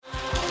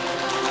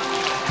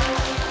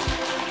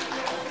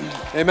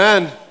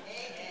Amen.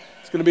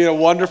 It's going to be a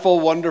wonderful,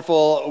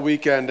 wonderful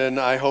weekend, and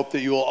I hope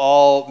that you will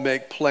all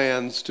make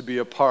plans to be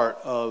a part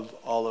of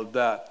all of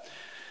that.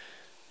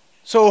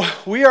 So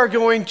we are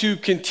going to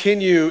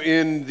continue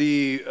in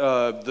the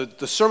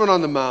Sermon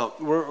on the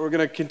Mount. We're going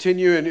to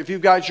continue, and if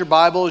you've got your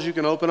Bibles, you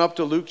can open up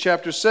to Luke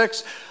chapter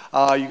 6.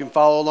 You can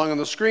follow along on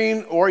the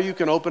screen, or you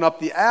can open up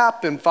the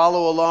app and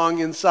follow along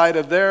inside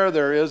of there.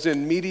 There is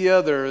in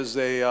media, there is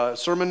a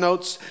sermon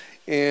notes,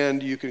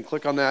 and you can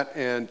click on that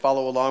and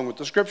follow along with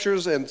the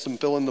scriptures and some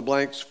fill in the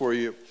blanks for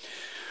you.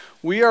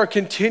 We are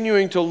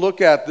continuing to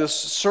look at this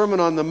Sermon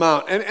on the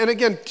Mount. And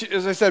again,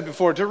 as I said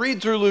before, to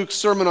read through Luke's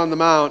Sermon on the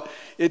Mount,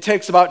 it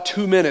takes about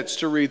 2 minutes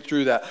to read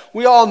through that.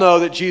 We all know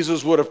that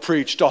Jesus would have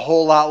preached a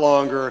whole lot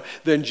longer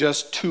than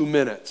just 2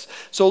 minutes.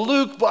 So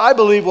Luke, I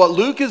believe what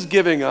Luke is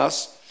giving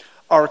us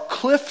are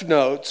cliff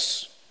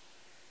notes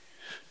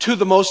to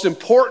the most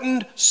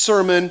important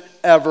sermon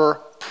ever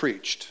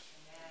preached.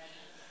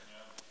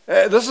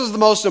 This is the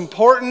most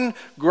important,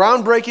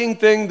 groundbreaking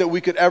thing that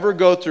we could ever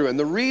go through. And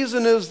the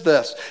reason is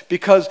this: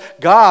 because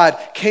God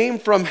came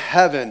from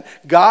heaven.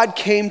 God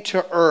came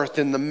to earth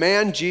in the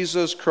man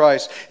Jesus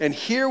Christ. And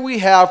here we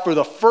have, for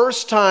the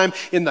first time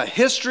in the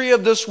history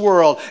of this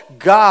world,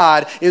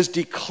 God is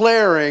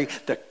declaring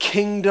the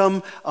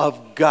kingdom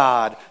of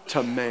God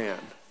to man.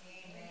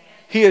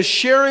 He is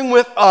sharing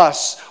with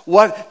us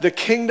what the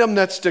kingdom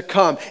that's to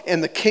come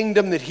and the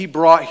kingdom that he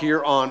brought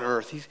here on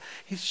earth.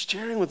 He's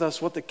sharing with us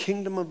what the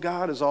kingdom of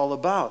God is all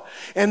about.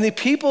 And the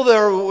people that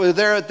were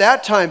there at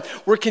that time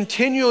were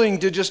continuing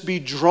to just be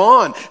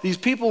drawn. These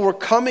people were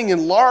coming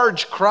in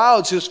large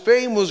crowds. His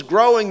fame was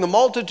growing. The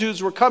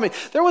multitudes were coming.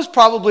 There was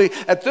probably,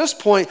 at this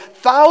point,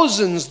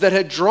 thousands that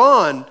had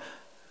drawn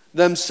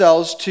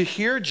themselves to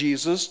hear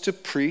Jesus, to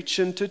preach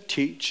and to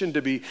teach and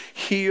to be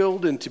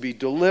healed and to be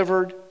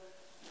delivered.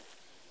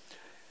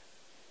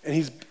 And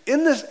he's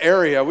in this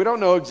area, we don't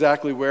know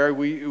exactly where,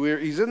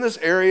 he's in this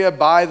area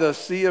by the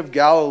Sea of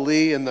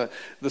Galilee, and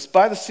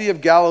by the Sea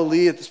of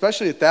Galilee,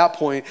 especially at that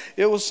point,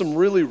 it was some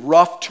really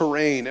rough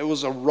terrain. It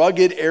was a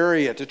rugged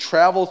area. To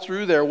travel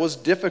through there was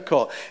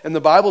difficult. And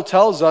the Bible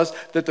tells us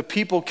that the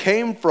people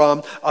came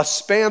from a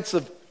span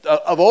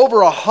of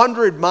over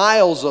 100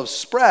 miles of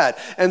spread.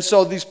 And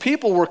so these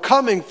people were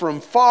coming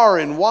from far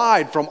and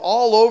wide, from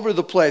all over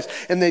the place,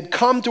 and they'd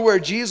come to where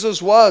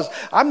Jesus was.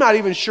 I'm not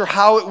even sure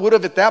how it would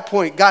have at that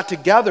point got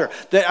together.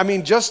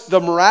 Just the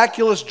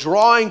miraculous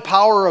drawing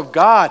power of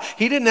God.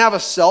 He didn't have a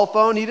cell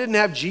phone. He didn't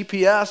have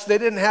GPS. They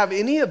didn't have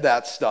any of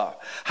that stuff.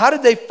 How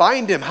did they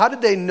find him? How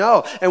did they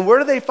know? And where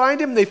do they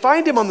find him? They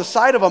find him on the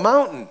side of a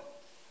mountain.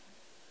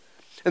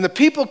 And the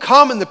people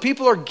come, and the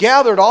people are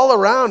gathered all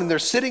around, and they're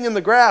sitting in the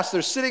grass,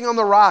 they're sitting on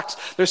the rocks,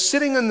 they're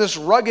sitting in this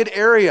rugged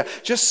area,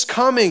 just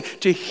coming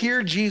to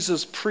hear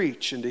Jesus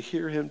preach and to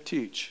hear him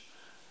teach.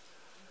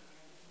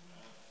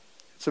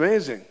 It's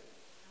amazing.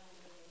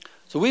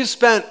 So we've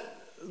spent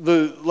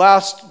the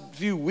last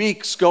few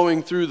weeks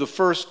going through the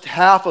first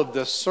half of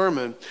this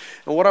sermon,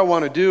 and what I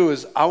want to do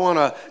is I want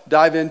to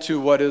dive into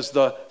what is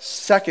the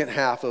second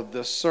half of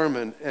this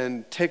sermon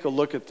and take a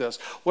look at this.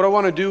 What I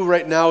want to do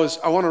right now is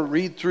I want to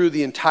read through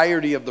the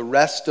entirety of the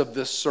rest of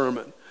this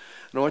sermon. And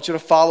I want you to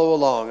follow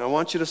along. I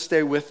want you to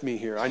stay with me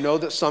here. I know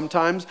that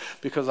sometimes,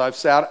 because I've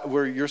sat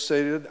where you're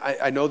seated,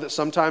 I know that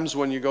sometimes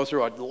when you go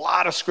through a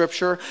lot of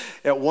scripture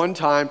at one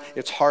time,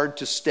 it's hard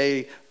to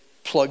stay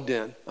plugged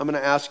in. I'm going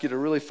to ask you to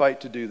really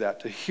fight to do that,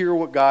 to hear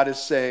what God is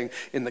saying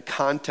in the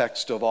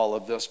context of all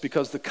of this,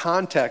 because the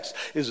context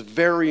is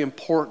very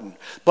important.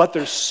 But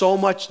there's so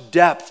much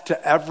depth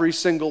to every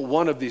single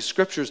one of these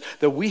scriptures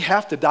that we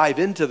have to dive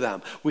into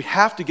them. We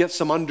have to get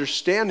some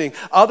understanding.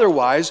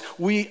 Otherwise,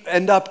 we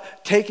end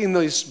up taking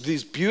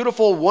these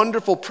beautiful,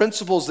 wonderful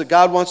principles that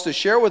God wants to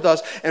share with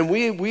us, and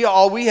we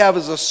all we have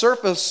is a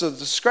surface of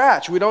the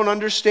scratch. We don't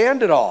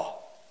understand it all.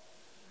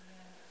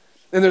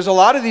 And there's a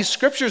lot of these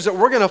scriptures that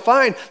we're going to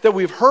find that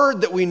we've heard,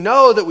 that we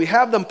know, that we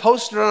have them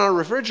posted on our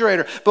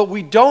refrigerator, but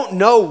we don't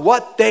know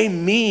what they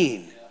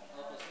mean.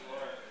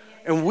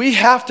 And we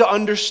have to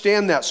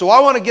understand that. So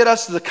I want to get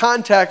us to the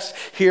context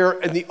here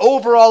and the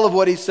overall of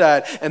what he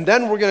said, and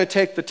then we're going to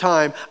take the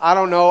time. I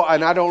don't know,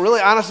 and I don't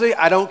really, honestly,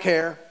 I don't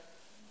care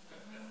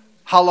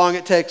how long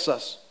it takes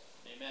us.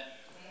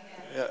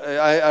 Amen.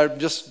 I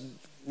just,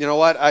 you know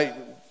what,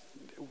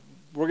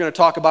 we're going to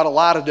talk about a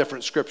lot of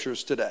different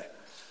scriptures today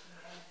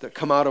that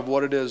come out of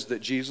what it is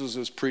that Jesus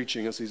is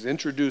preaching as he's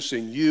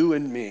introducing you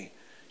and me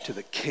to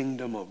the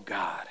kingdom of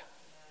God.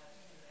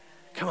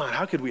 Come on,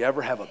 how could we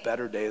ever have a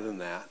better day than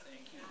that?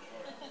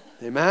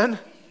 Amen?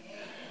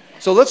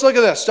 So let's look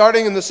at this,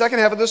 starting in the second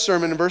half of this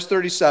sermon in verse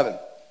 37.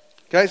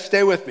 Okay,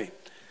 stay with me.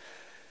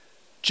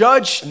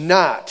 Judge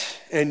not,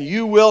 and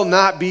you will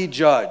not be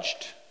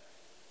judged.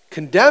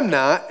 Condemn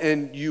not,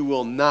 and you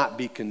will not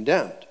be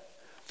condemned.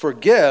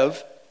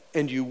 Forgive,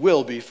 and you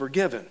will be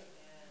forgiven.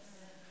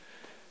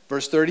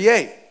 Verse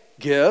 38,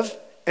 give,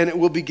 and it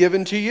will be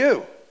given to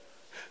you.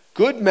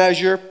 Good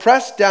measure,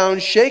 pressed down,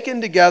 shaken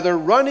together,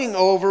 running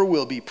over,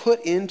 will be put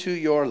into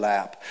your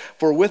lap.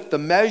 For with the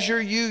measure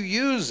you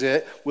use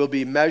it will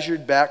be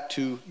measured back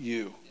to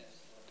you.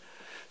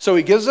 So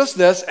he gives us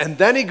this, and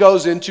then he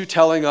goes into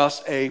telling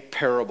us a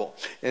parable.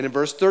 And in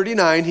verse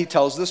 39, he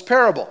tells this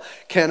parable.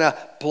 Can a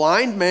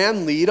blind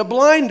man lead a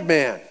blind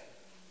man?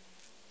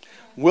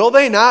 Will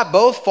they not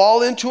both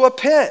fall into a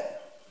pit?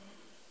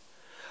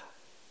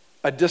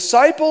 A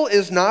disciple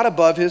is not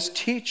above his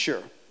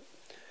teacher,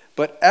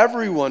 but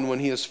everyone, when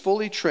he is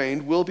fully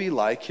trained, will be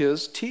like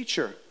his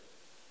teacher.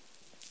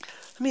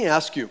 Let me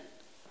ask you,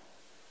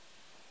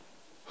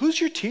 who's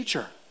your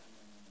teacher?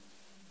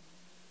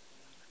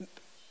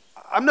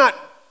 I'm not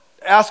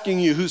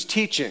asking you who's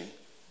teaching.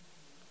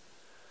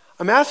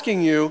 I'm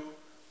asking you,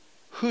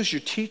 who's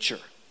your teacher?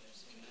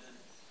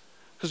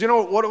 Because you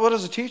know, what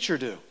does a teacher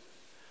do?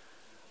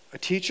 A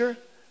teacher,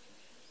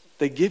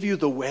 they give you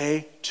the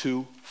way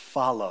to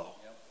follow.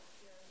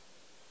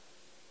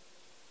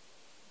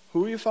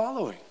 Who are you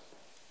following?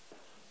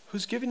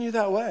 Who's giving you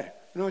that way?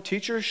 You know, a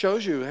teacher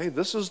shows you, hey,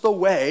 this is the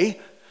way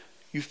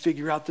you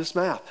figure out this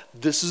math.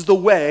 This is the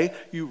way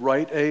you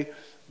write a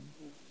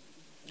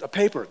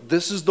paper.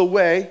 This is the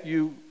way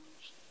you...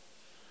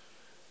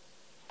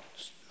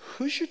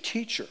 Who's your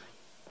teacher?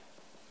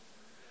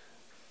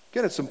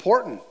 Again, it's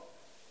important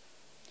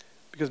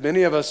because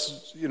many of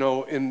us, you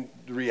know, in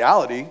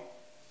reality,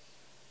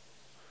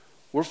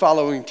 we're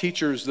following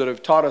teachers that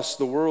have taught us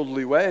the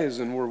worldly ways,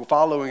 and we're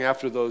following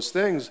after those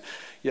things,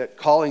 yet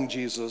calling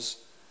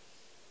Jesus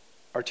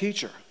our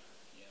teacher.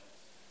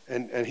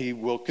 And he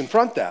will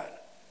confront that.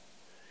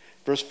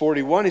 Verse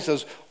 41, he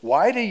says,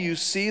 why do you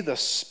see the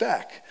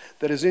speck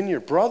that is in your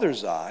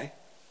brother's eye,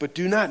 but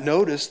do not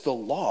notice the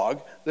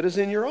log that is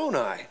in your own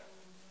eye?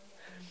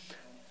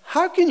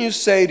 How can you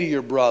say to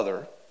your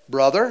brother,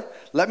 brother,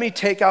 let me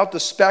take out the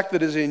speck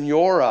that is in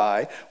your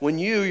eye, when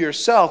you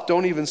yourself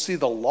don't even see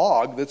the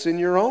log that's in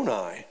your own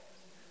eye?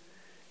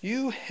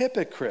 You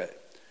hypocrite.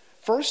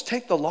 First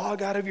take the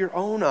log out of your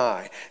own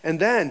eye, and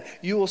then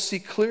you will see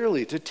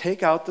clearly to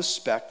take out the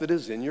speck that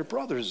is in your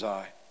brother's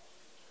eye.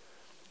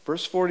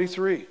 Verse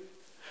 43,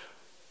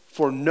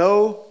 for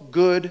no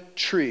good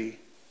tree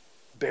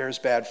bears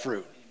bad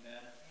fruit,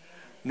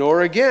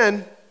 nor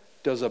again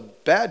does a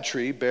bad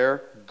tree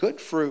bear good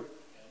fruit.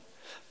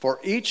 For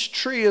each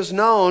tree is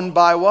known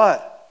by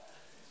what?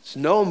 It's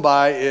known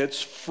by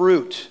its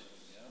fruit.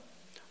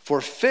 For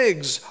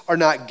figs are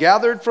not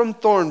gathered from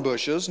thorn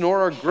bushes,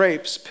 nor are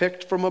grapes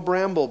picked from a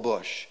bramble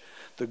bush.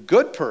 The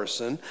good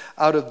person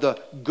out of the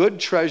good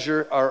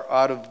treasure, or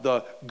out of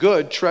the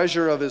good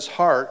treasure of his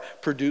heart,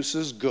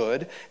 produces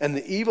good, and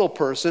the evil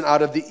person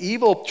out of the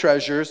evil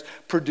treasures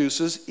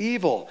produces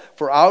evil.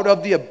 For out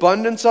of the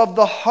abundance of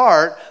the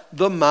heart,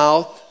 the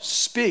mouth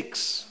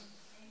speaks.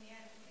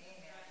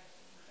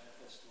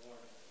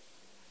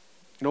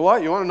 You know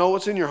what? You want to know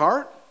what's in your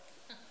heart?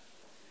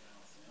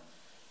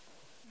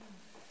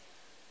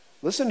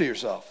 Listen to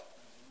yourself.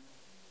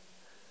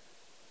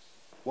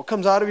 What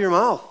comes out of your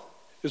mouth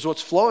is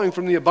what's flowing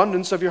from the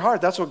abundance of your heart.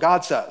 That's what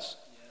God says.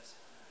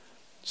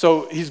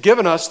 So he's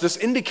given us this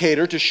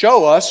indicator to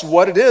show us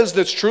what it is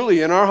that's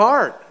truly in our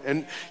heart.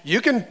 And you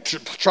can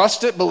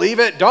trust it, believe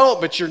it, don't,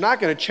 but you're not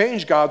going to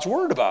change God's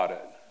word about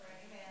it.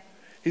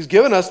 He's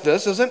given us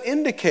this as an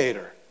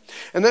indicator.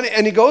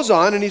 And he goes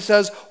on and he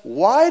says,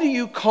 why do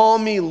you call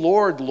me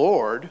Lord,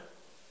 Lord,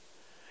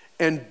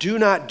 and do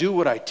not do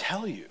what I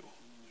tell you?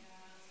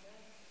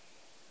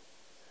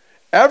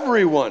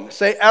 Everyone,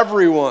 say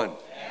everyone.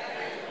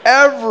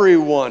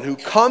 Everyone who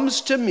comes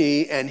to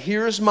me and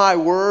hears my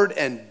word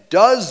and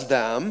does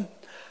them,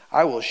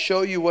 I will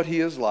show you what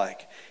he is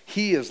like.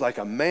 He is like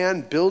a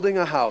man building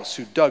a house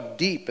who dug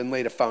deep and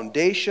laid a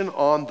foundation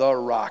on the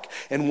rock.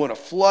 And when a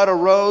flood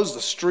arose,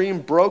 the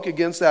stream broke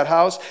against that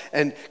house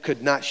and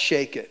could not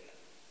shake it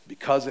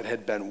because it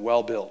had been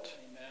well built.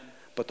 Amen.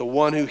 But the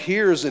one who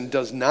hears and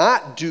does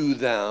not do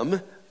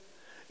them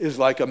is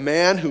like a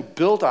man who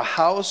built a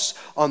house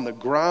on the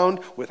ground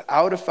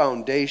without a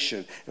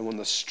foundation. And when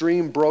the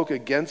stream broke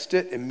against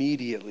it,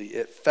 immediately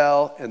it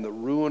fell, and the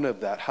ruin of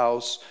that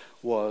house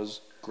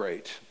was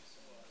great.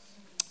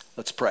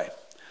 Let's pray.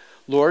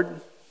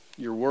 Lord,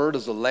 your word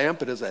is a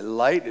lamp, it is a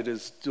light, it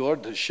is,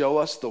 Lord, to show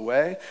us the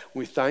way.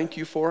 We thank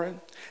you for it.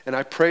 And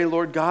I pray,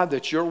 Lord God,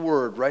 that your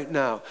word right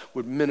now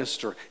would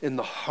minister in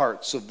the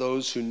hearts of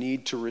those who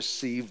need to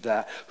receive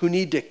that, who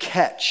need to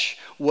catch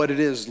what it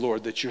is,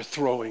 Lord, that you're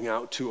throwing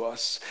out to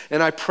us.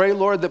 And I pray,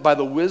 Lord, that by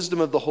the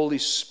wisdom of the Holy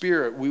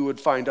Spirit, we would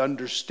find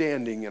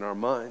understanding in our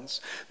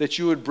minds, that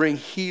you would bring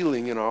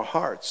healing in our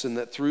hearts, and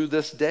that through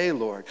this day,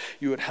 Lord,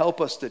 you would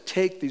help us to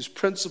take these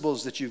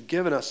principles that you've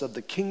given us of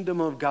the kingdom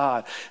of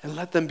God and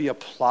let them be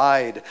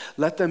applied.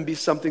 Let them be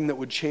something that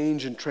would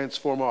change and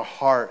transform our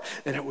heart,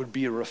 and it would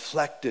be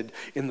reflected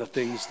in the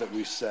things that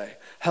we say.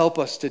 Help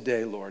us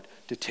today, Lord,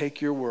 to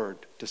take your word,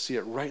 to see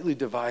it rightly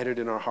divided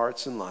in our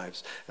hearts and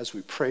lives as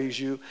we praise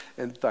you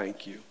and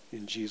thank you.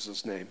 In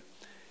Jesus' name,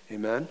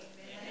 amen.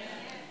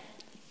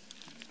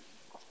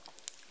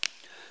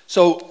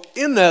 So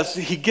in this,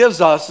 he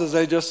gives us, as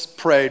I just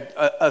prayed,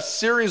 a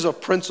series of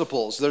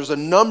principles. There's a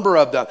number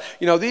of them.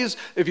 You know, these,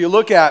 if you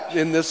look at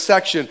in this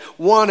section,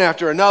 one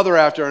after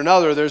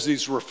another, there's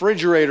these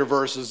refrigerator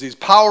verses, these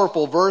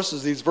powerful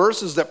verses, these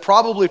verses that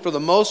probably for the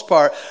most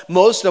part,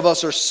 most of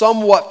us are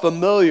somewhat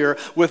familiar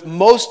with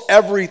most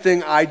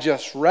everything I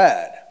just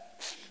read.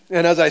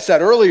 And as I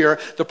said earlier,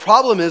 the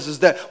problem is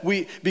that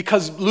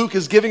because Luke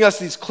is giving us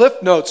these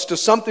cliff notes to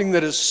something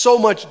that is so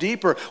much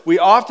deeper, we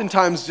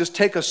oftentimes just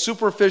take a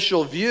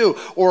superficial view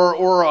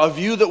or a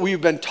view that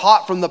we've been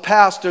taught from the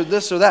past or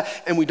this or that,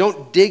 and we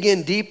don't dig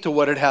in deep to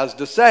what it has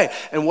to say.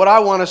 And what I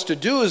want us to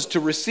do is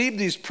to receive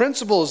these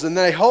principles, and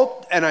I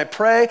hope and I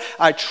pray,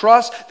 I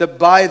trust that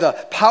by the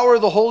power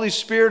of the Holy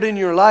Spirit in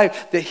your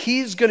life, that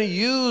He's going to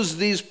use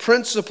these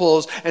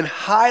principles and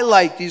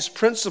highlight these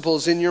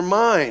principles in your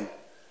mind,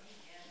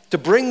 to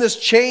bring this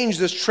change,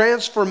 this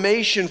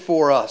transformation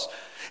for us.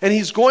 And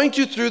He's going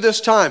to through this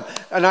time.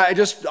 And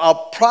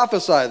I'll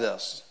prophesy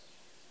this.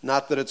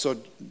 Not that it's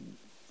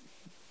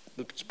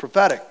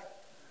prophetic.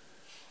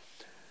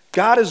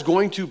 God is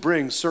going to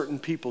bring certain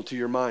people to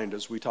your mind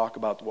as we talk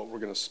about what we're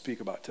going to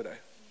speak about today.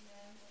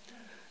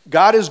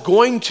 God is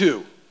going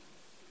to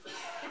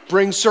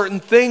bring certain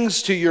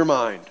things to your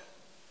mind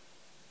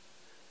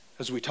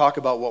as we talk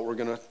about what we're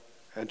going to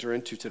enter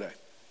into today.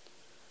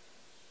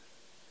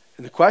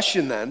 And the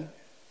question then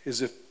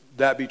is, if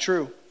that be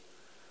true,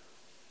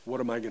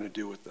 what am I going to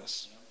do with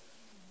this?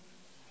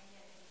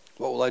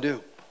 What will I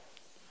do?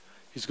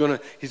 He's going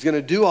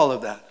to do all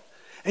of that.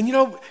 And you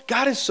know,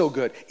 God is so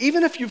good.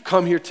 Even if you've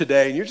come here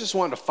today and you're just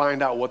wanting to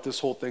find out what this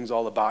whole thing's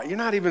all about, you're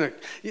not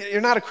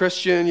a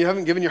Christian, you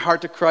haven't given your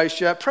heart to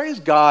Christ yet,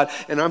 praise God,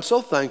 and I'm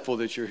so thankful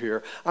that you're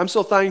here. I'm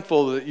so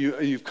thankful that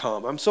you've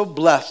come. I'm so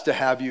blessed to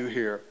have you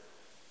here.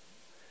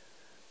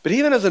 But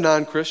even as a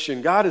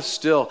non-Christian, God is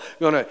still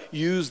going to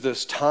use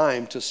this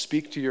time to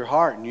speak to your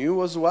heart. And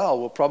you as well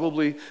will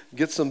probably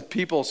get some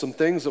people, some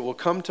things that will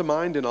come to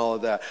mind in all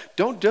of that.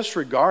 Don't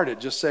disregard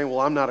it just saying, well,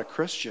 I'm not a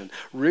Christian.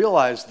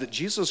 Realize that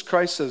Jesus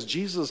Christ says,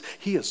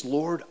 He is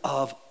Lord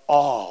of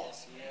all.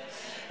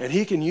 And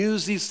He can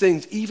use these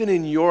things even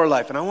in your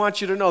life. And I want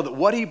you to know that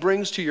what He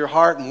brings to your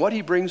heart and what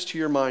He brings to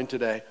your mind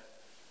today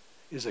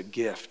is a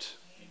gift.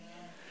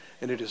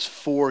 And it is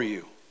for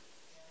you.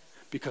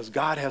 Because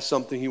God has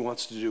something He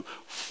wants to do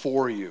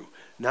for you,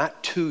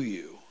 not to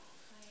you.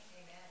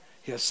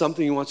 He has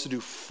something He wants to do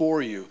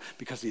for you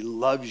because He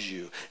loves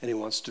you and He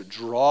wants to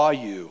draw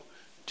you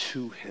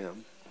to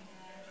Him.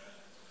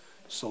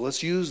 So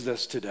let's use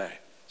this today.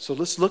 So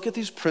let's look at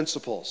these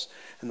principles.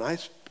 And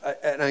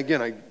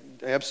again, I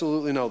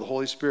absolutely know the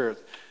Holy Spirit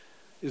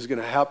is going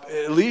to help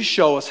at least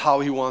show us how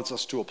He wants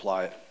us to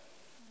apply it.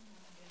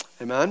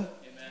 Amen?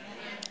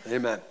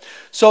 Amen.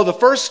 So the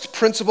first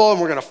principle, and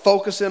we're going to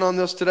focus in on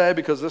this today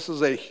because this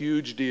is a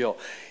huge deal,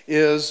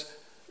 is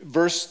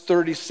verse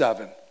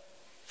 37.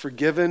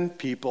 Forgiven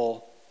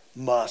people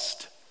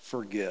must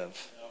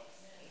forgive.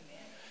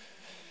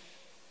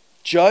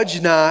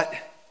 Judge not,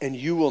 and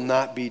you will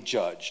not be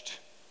judged.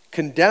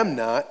 Condemn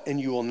not,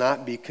 and you will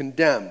not be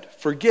condemned.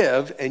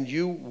 Forgive, and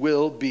you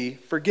will be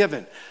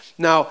forgiven.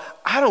 Now,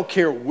 I don't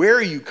care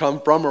where you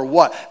come from or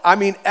what. I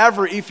mean,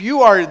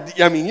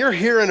 you're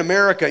here in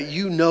America,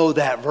 you know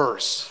that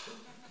verse.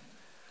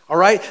 All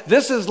right?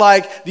 This is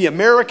like the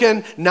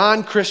American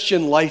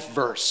non-Christian life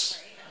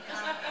verse.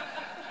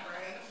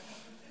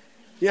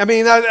 I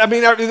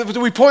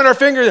mean, we point our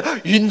finger,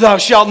 thou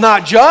shalt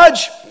not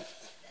judge.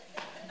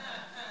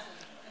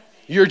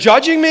 You're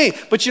judging me.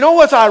 But you know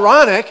what's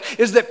ironic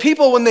is that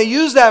people, when they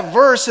use that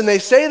verse and they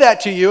say that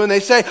to you and they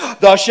say,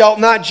 thou shalt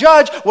not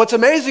judge, what's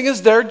amazing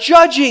is they're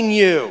judging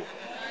you.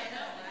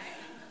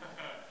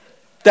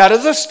 That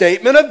is a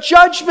statement of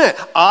judgment.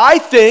 I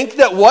think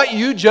that what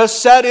you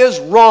just said is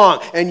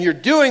wrong and you're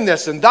doing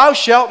this and thou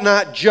shalt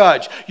not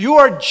judge. You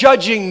are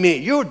judging me.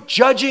 You're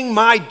judging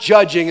my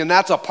judging, and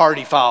that's a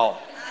party foul.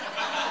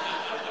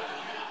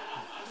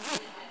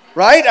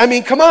 Right? I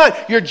mean, come on.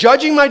 You're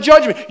judging my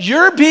judgment.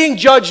 You're being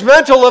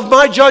judgmental of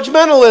my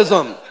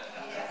judgmentalism.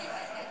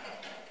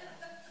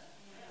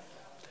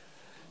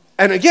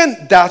 And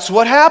again, that's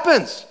what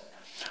happens.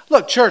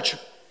 Look, church,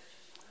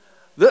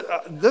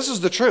 this is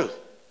the truth.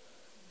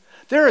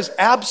 There is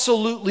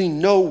absolutely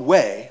no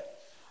way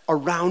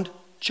around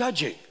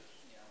judging.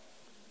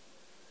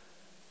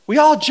 We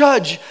all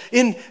judge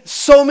in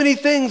so many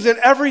things and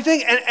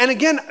everything. And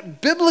again,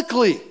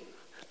 biblically,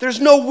 there's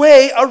no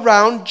way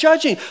around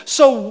judging.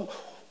 So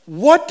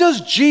what does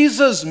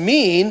Jesus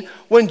mean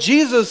when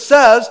Jesus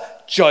says,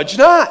 judge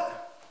not?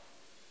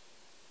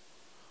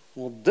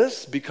 Well,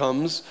 this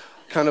becomes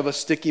kind of a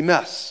sticky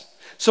mess.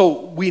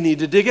 So we need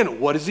to dig in.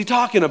 What is He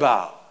talking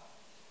about?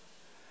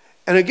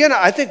 And again,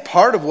 I think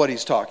part of what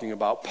He's talking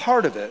about,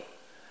 part of it,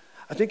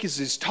 I think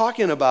He's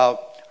talking about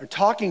or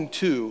talking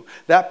to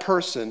that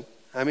person.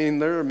 I mean,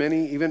 there are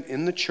many, even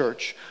in the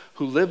church,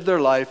 who live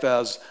their life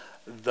as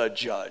the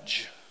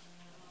judge.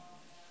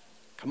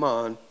 Come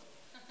on.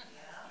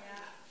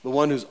 The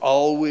one who's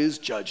always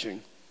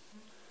judging.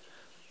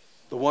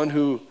 The one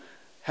who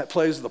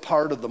plays the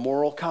part of the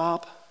moral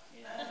cop.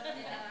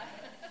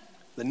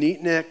 the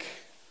neatnik,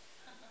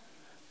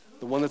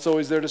 the one that's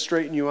always there to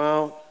straighten you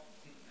out.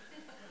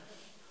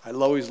 I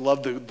always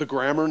love the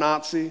grammar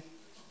Nazi.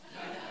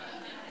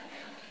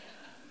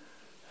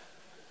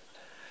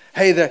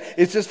 Hey,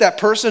 it's just that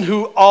person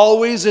who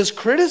always is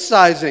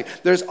criticizing.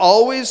 There's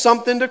always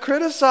something to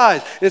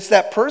criticize. It's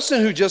that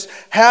person who just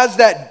has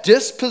that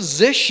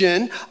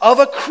disposition of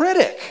a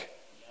critic.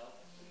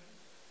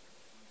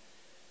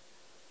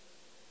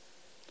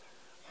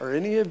 Are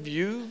any of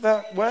you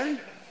that way?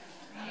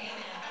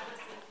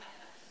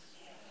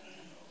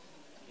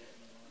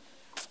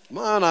 Come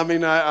on, I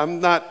mean,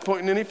 I'm not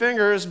pointing any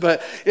fingers,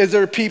 but is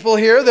there people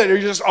here that are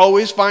just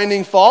always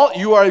finding fault?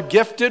 You are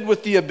gifted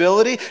with the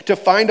ability to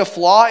find a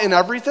flaw in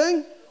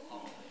everything?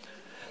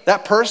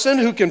 That person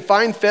who can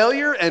find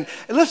failure? And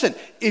listen,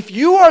 if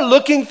you are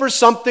looking for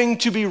something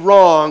to be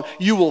wrong,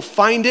 you will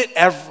find it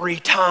every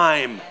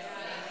time.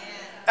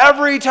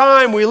 Every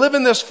time. We live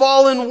in this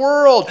fallen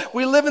world.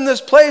 We live in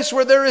this place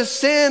where there is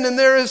sin and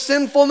there is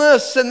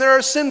sinfulness and there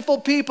are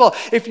sinful people.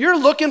 If you're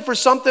looking for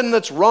something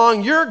that's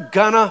wrong, you're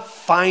gonna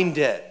find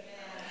it.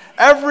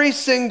 Every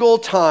single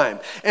time.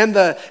 And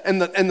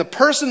the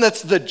person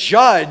that's the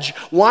judge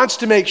wants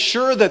to make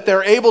sure that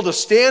they're able to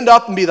stand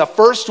up and be the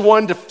first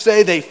one to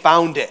say they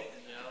found it.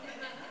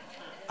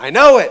 I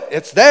know it.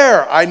 It's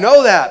there. I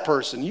know that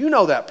person. You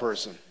know that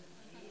person.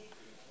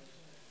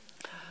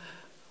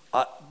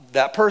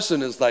 That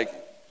person is like,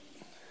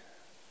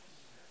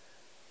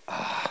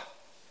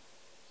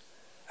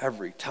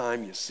 every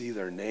time you see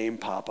their name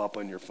pop up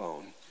on your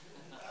phone.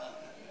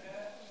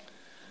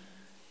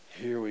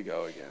 Here we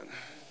go again.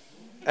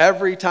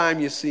 Every time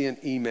you see an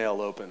email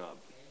open up.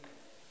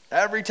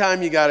 Every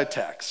time you got a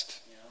text.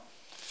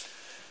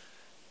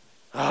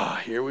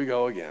 Here we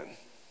go again.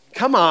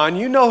 Come on,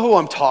 you know who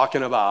I'm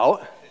talking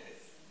about.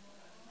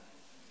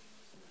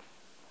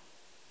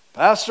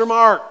 Pastor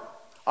Mark,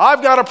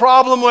 I've got a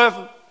problem with...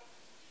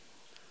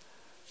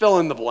 Fill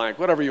in the blank,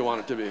 whatever you want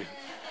it to be.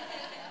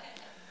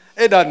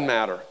 It doesn't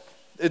matter.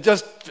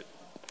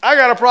 I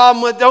got a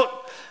problem with,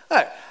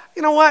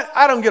 you know what?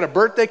 I don't get a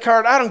birthday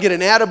card. I don't get an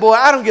attaboy.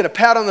 I don't get a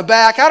pat on the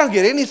back. I don't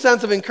get any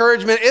sense of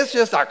encouragement. It's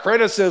just a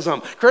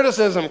criticism,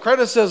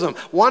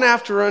 one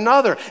after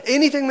another.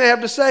 Anything they have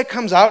to say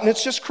comes out and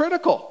it's just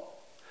critical.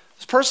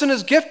 This person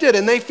is gifted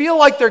and they feel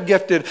like they're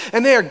gifted.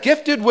 And they are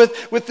gifted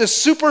with this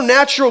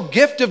supernatural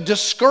gift of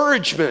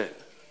discouragement.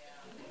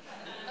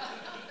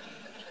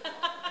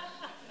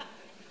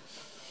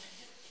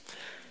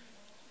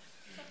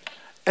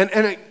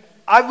 And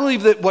I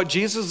believe that what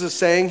Jesus is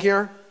saying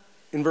here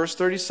in verse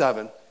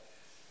 37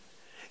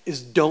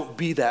 is don't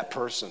be that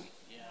person.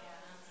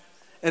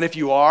 And if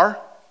you are,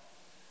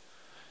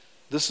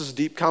 this is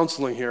deep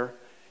counseling here.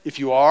 If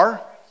you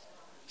are,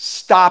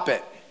 stop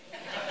it.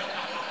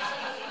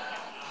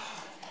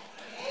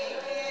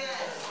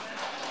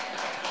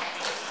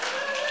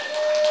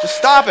 Just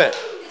stop it.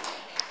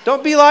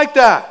 Don't be like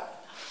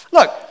that.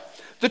 Look,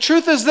 the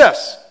truth is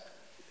this.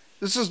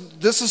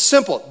 This is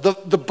simple.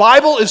 The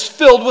Bible is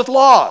filled with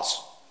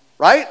laws,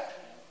 right?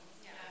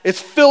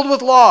 It's filled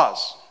with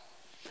laws.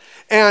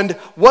 And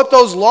what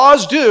those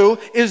laws do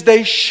is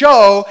they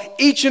show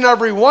each and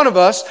every one of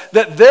us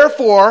that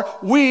therefore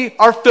we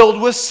are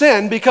filled with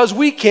sin because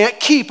we can't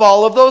keep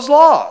all of those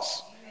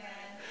laws.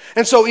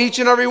 And so each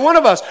and every one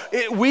of us,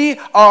 we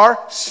are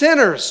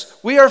sinners.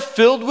 We are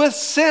filled with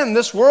sin.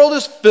 This world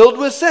is filled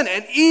with sin.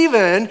 And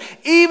even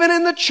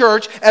in the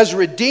church, as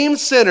redeemed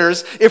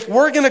sinners, if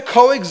we're going to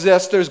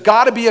coexist, there's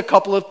got to be a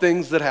couple of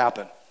things that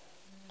happen.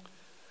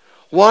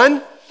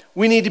 One,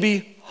 we need to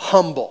be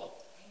humble.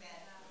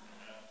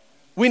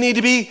 We need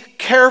to be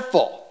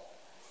careful.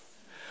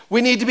 We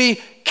need to be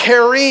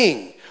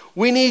caring.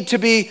 We need to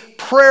be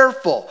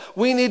prayerful.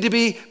 We need to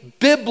be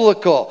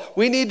biblical.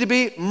 We need to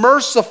be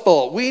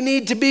merciful. We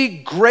need to be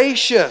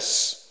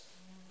gracious.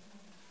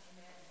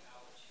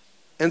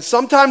 And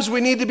sometimes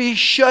we need to be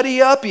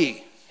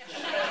shutty-uppy.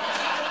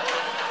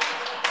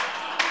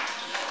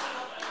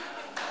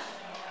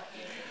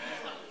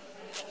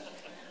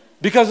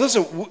 Because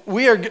listen,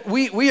 we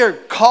are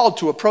called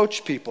to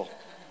approach people.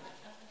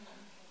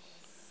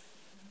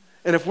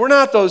 And if we're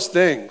not those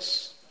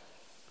things,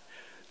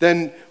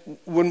 then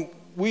when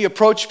we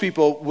approach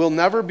people, we'll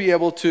never be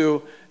able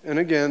to, and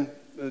again,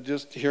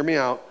 just hear me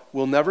out,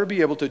 we'll never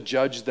be able to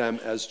judge them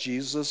as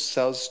Jesus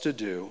says to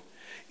do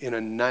in a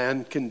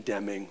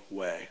non-condemning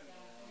way.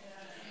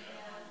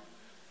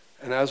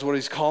 And that's what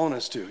he's calling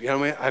us to. You know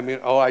what I mean?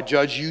 I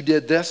judge you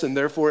did this, and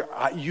therefore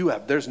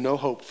there's no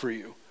hope for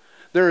you.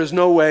 There is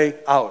no way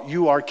out.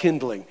 You are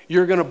kindling.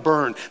 You're going to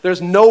burn.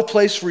 There's no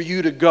place for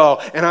you to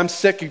go, and I'm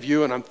sick of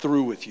you, and I'm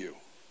through with you.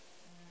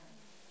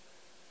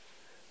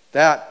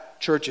 That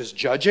church is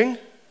judging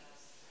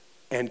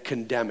and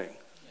condemning.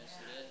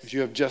 Because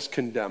you have just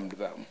condemned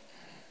them.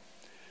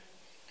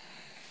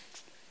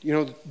 You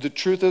know, the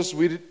truth is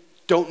we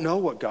don't know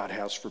what God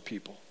has for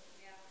people.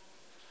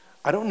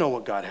 I don't know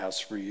what God has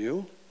for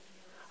you.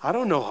 I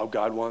don't know how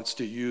God wants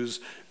to use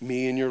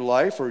me in your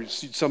life or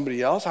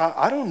somebody else.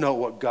 I don't know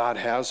what God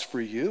has for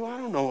you. I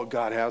don't know what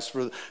God has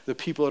for the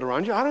people that are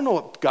around you. I don't know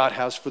what God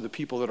has for the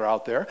people that are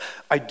out there.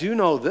 I do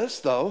know this,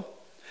 though,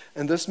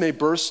 and this may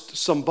burst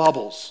some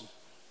bubbles.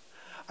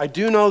 I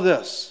do know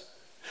this,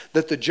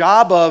 that the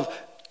job of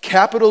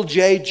capital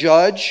J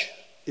judge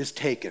is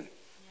taken.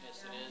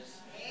 Yes,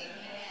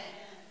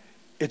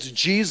 it is. It's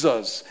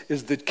Jesus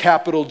is the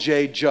capital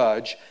J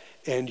judge,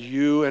 and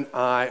you and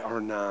I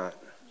are not.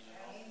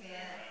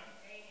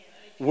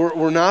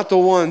 We're not the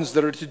ones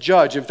that are to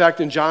judge. In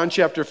fact, in John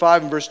chapter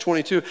 5 and verse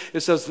 22,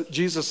 it says that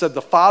Jesus said,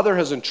 the Father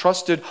has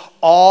entrusted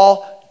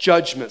all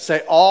judgment.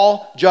 Say,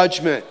 all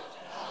judgment.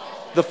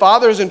 The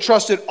Father has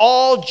entrusted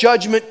all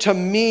judgment to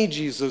me,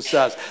 Jesus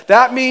says.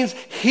 That means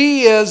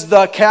he is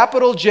the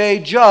capital J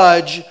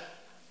judge,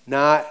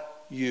 not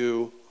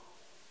you,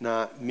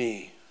 not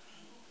me.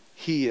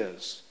 He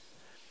is.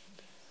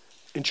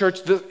 In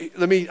church,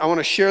 I want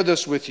to share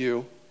this with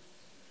you.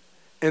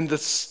 And the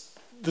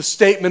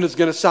statement is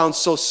going to sound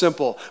so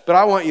simple, but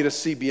I want you to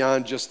see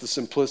beyond just the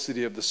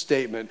simplicity of the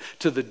statement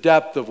to the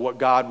depth of what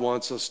God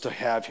wants us to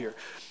have here.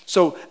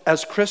 So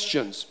as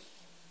Christians,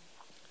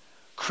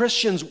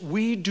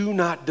 we do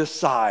not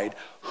decide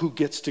who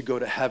gets to go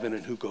to heaven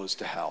and who goes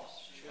to hell.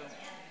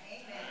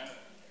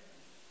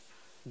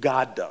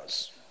 God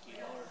does.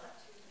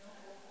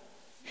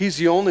 He's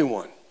the only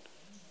one.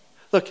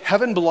 Look,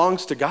 heaven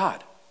belongs to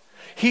God.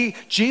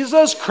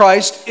 Jesus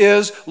Christ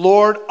is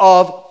Lord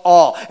of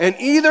all. And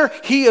either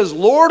he is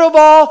Lord of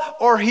all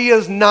or he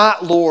is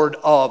not Lord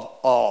of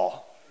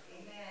all.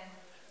 Amen.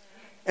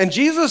 And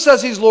Jesus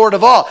says he's Lord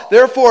of all.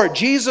 Therefore,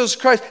 Jesus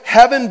Christ,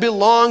 heaven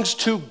belongs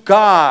to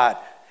God.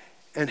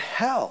 And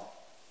hell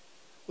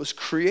was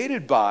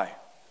created by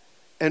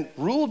and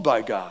ruled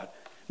by God.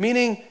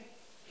 Meaning,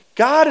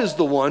 God is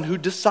the one who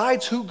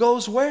decides who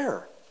goes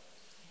where.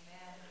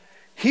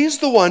 He's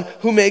the one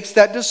who makes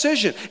that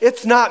decision.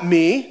 It's not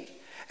me.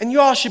 And you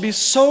all should be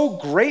so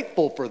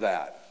grateful for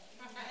that.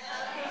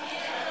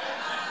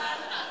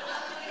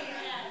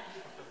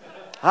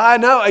 I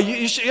know.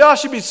 You all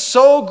should be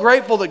so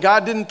grateful that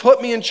God didn't put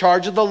me in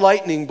charge of the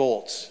lightning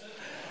bolts.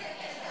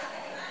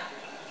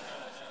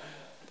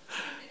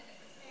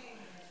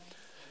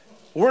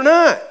 We're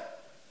not.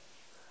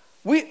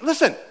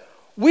 Listen,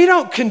 we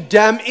don't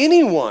condemn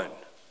anyone.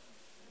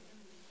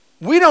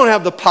 We don't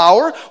have the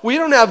power. We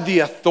don't have the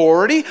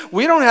authority.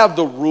 We don't have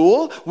the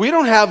rule. We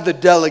don't have the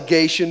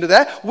delegation to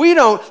that.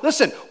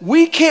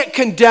 We can't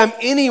condemn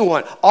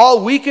anyone.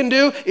 All we can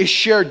do is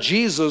share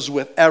Jesus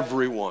with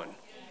everyone.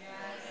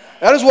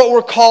 That is what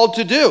we're called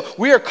to do.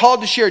 We are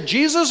called to share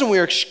Jesus, and we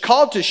are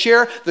called to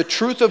share the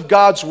truth of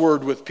God's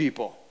word with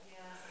people.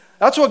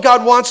 That's what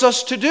God wants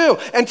us to do.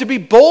 And to be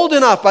bold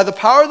enough by the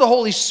power of the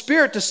Holy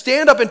Spirit to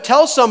stand up and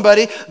tell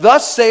somebody,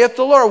 thus saith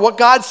the Lord, what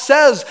God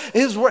says,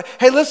 his word.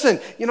 Hey, listen,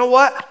 you know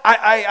what?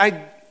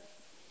 I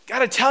got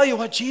to tell you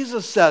what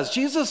Jesus says.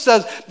 Jesus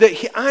says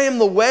that I am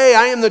the way,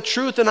 I am the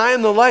truth, and I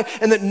am the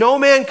life, and that no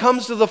man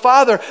comes to the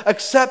Father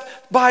except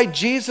by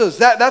Jesus.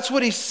 That's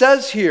what he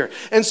says here.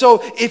 And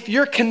so if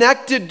you're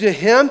connected to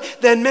him,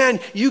 then man,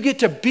 you get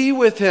to be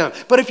with him.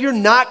 But if you're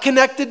not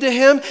connected to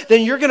him,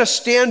 then you're going to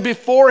stand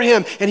before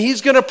him, and he's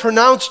going to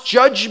pronounce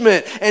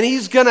judgment, and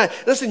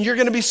you're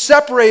going to be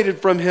separated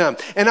from him.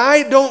 And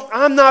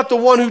I'm not the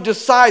one who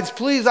decides.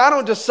 Please, I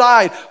don't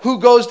decide who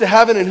goes to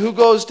heaven and who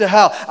goes to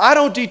hell. I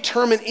don't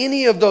determine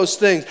any of those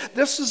things.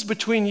 This is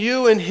between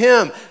you and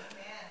him.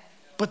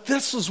 But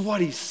this is what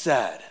he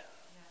said.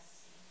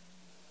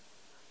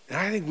 And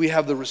I think we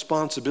have the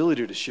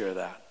responsibility to share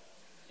that.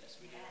 Yes,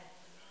 we do.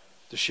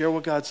 To share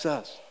what God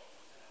says.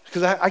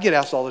 Because I get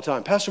asked all the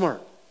time, Pastor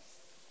Mark,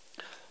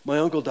 my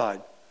uncle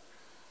died.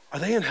 Are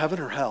they in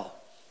heaven or hell?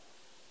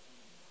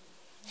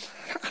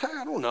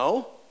 I don't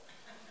know.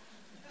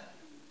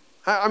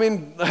 I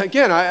mean,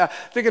 again, I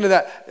thinking of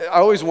that, I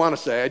always want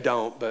to say I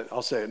don't, but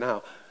I'll say it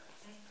now.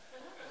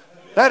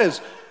 That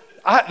is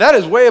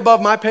way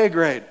above my pay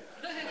grade.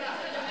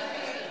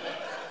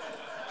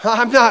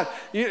 I'm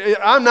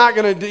not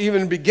going to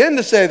even begin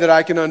to say that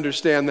I can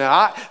understand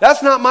that.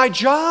 That's not my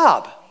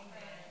job.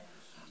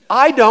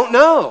 I don't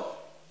know.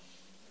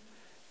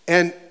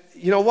 And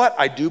you know what?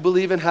 I do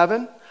believe in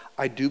heaven.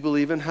 I do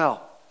believe in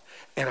hell.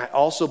 And I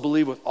also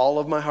believe with all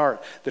of my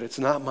heart that it's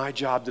not my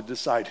job to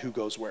decide who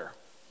goes where.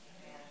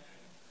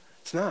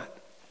 It's not.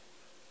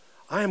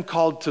 I am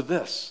called to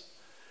this,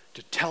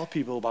 to tell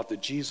people about the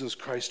Jesus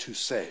Christ who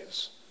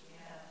saves.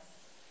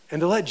 And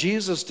to let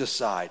Jesus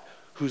decide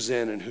who's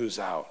in and who's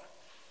out.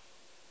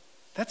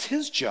 That's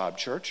his job,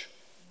 church.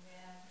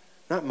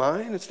 Not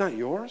mine. It's not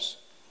yours.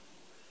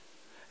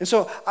 And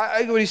so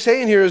what he's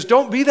saying here is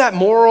don't be that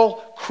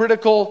moral,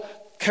 critical,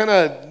 kind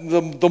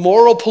of the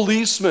moral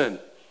policeman.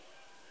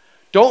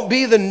 Don't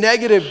be the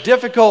negative,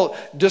 difficult,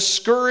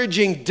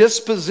 discouraging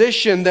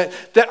disposition that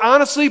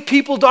honestly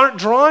people aren't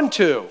drawn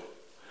to.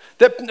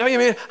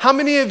 How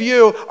many of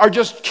you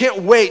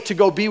can't wait to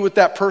go be with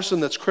that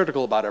person that's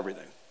critical about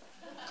everything?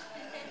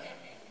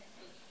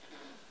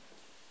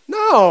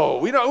 No,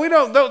 we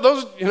don't.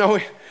 Those,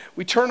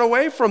 We turn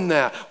away from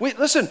that.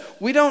 Listen,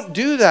 we don't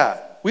do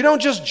that. We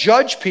don't just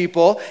judge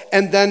people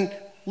and then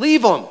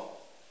leave them.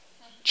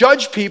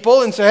 Judge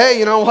people and say, hey,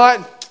 you know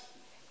what?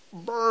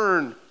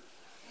 Burn.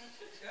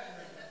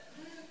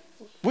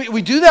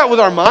 We do that with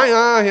our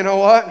mind. You know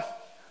what?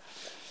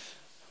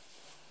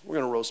 We're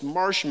going to roast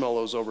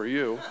marshmallows over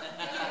you.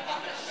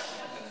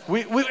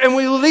 And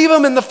we leave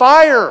them in the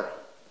fire.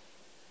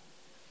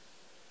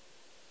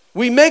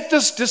 We make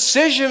this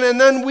decision and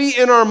then we,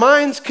 in our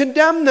minds,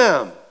 condemn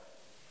them.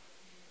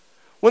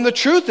 When the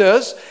truth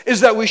is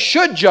that we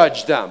should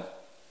judge them,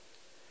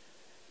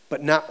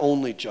 but not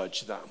only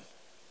judge them.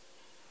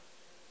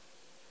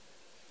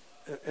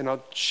 And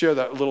I'll share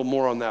that a little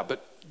more on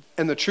that.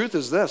 And the truth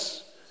is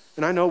this,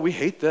 and I know we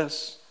hate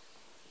this.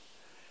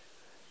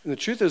 And the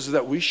truth is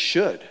that we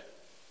should,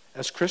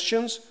 as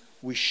Christians,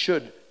 we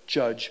should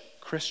judge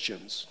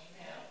Christians.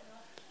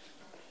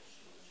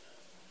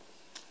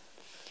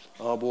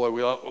 Oh boy,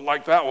 we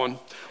like that one.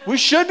 We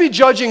should be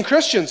judging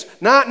Christians,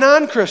 not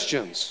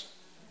non-Christians.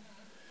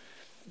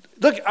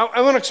 Look,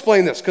 I want to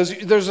explain this because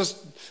there's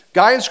this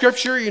guy in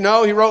Scripture, he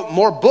wrote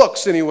more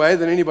books anyway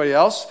than anybody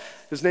else.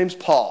 His name's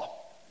Paul.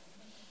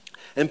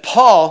 And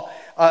Paul,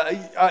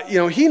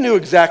 he knew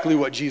exactly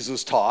what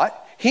Jesus taught.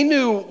 He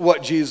knew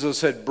what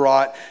Jesus had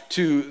brought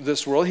to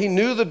this world. He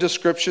knew the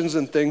descriptions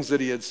and things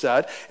that he had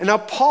said. And now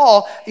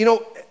Paul,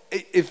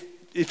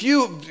 if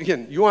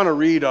you want to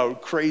read a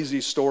crazy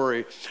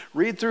story,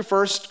 read through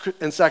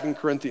 1st and 2nd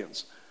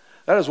Corinthians.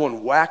 That is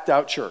one whacked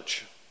out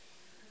church.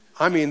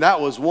 I mean, that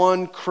was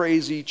one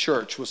crazy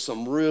church with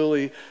some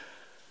really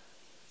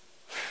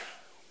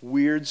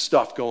weird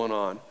stuff going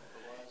on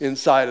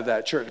inside of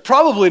that church.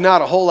 Probably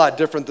not a whole lot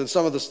different than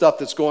some of the stuff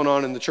that's going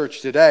on in the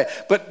church today.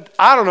 But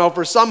I don't know,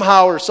 for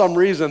somehow or some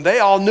reason, they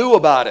all knew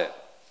about it.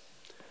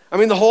 I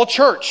mean, the whole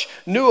church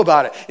knew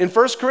about it. In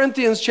 1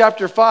 Corinthians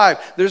chapter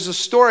 5, there's a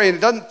story, and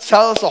it doesn't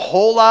tell us a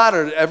whole lot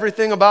or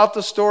everything about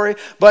the story,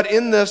 but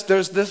in this,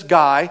 there's this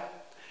guy,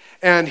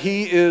 and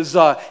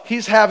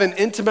he's having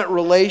intimate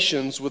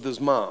relations with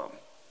his mom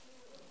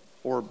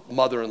or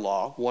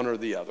mother-in-law, one or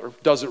the other.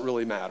 Doesn't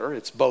really matter.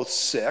 It's both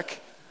sick.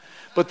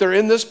 But they're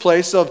in this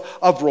place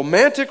of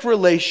romantic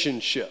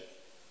relationship.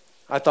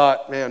 I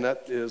thought, man,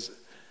 that is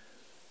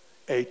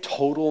a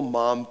total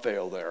mom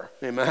fail there.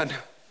 Amen?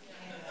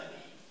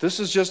 This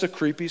is just a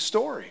creepy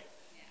story.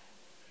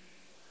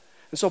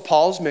 And so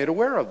Paul's made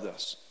aware of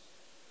this.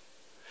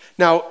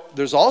 Now,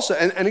 there's also,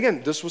 and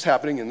again, this was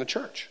happening in the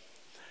church.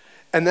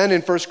 And then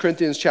in 1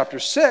 Corinthians chapter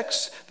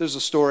 6, there's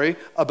a story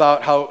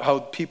about how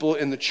people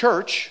in the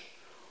church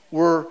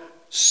were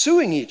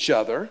suing each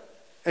other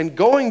and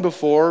going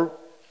before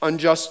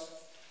unjust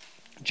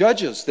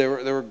judges. They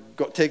were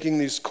taking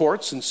these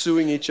courts and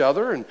suing each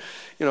other and,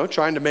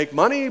 trying to make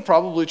money,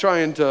 probably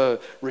trying to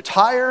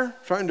retire,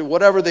 trying to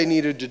whatever they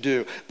needed to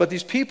do. But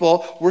these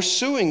people were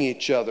suing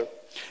each other.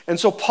 And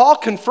so Paul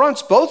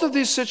confronts both of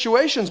these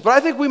situations, but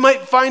I think we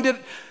might find it,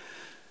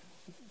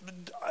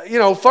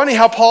 funny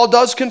how Paul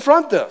does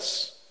confront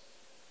this.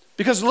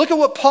 Because look at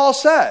what Paul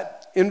said.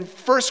 In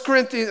 1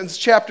 Corinthians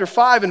chapter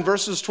 5 and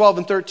verses 12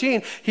 and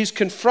 13, he's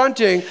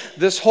confronting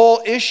this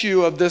whole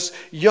issue of this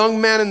young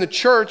man in the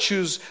church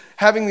who's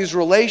having these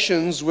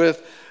relations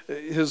with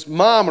his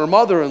mom or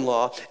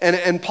mother-in-law.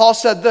 And Paul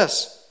said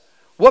this,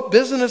 what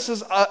business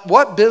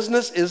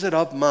is it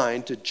of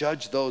mine to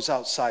judge those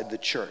outside the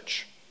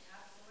church?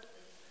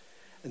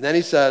 And then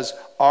he says,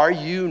 are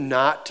you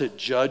not to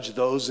judge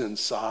those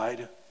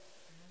inside?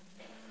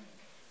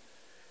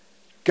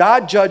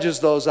 God judges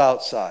those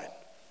outside.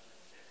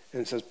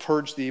 And it says,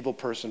 purge the evil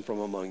person from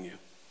among you.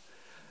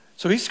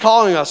 So he's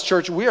calling us,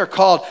 church, we are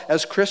called,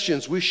 as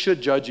Christians, we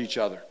should judge each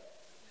other.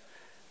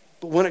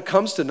 But when it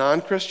comes to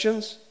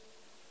non-Christians,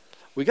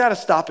 we got to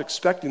stop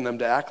expecting them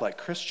to act like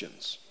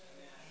Christians.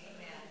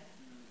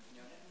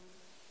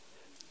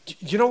 Do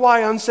you know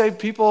why unsaved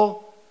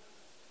people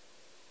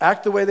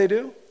act the way they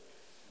do?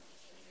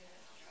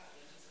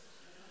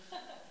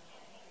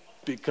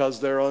 Because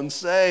they're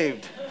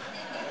unsaved.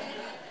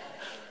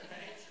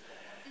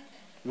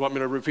 You want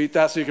me to repeat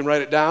that so you can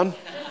write it down?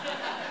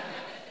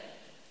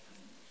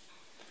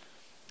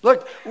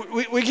 Look,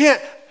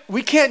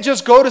 we can't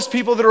just go to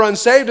people that are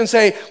unsaved and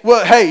say,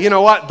 well, hey, you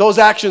know what? Those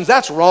actions,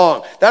 that's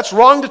wrong. That's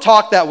wrong to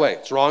talk that way.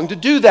 It's wrong to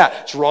do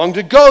that. It's wrong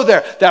to go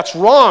there. That's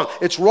wrong.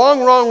 It's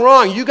wrong, wrong,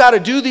 wrong. You got to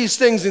do these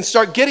things and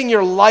start getting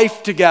your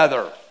life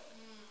together.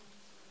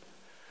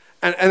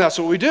 And that's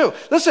what we do.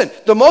 Listen,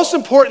 the most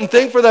important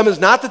thing for them is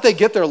not that they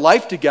get their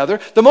life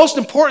together. The most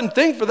important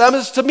thing for them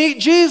is to meet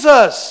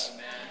Jesus.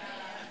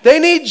 They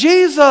need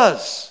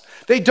Jesus.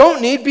 They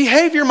don't need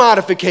behavior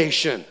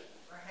modification.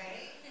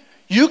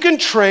 You can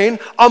train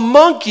a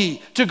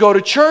monkey to go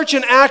to church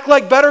and act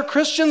like better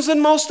Christians than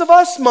most of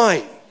us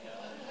might.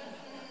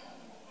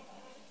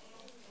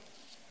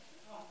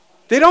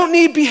 They don't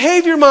need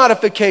behavior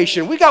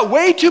modification. We got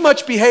way too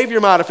much behavior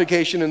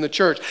modification in the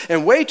church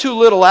and way too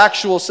little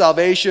actual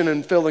salvation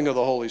and filling of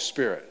the Holy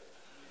Spirit.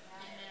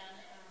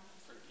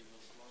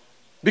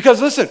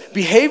 Because listen,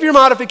 behavior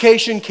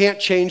modification can't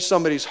change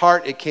somebody's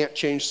heart. It can't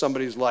change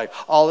somebody's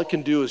life. All it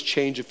can do is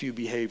change a few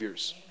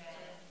behaviors.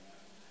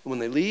 When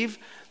they leave,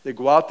 they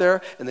go out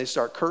there and they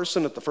start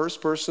cursing at the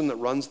first person that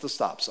runs the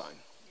stop sign.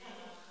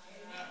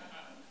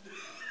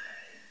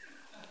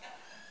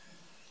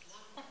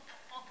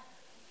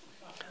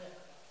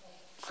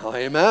 Oh,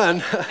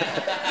 amen.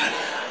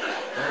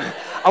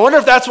 I wonder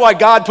if that's why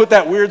God put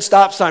that weird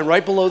stop sign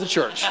right below the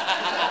church.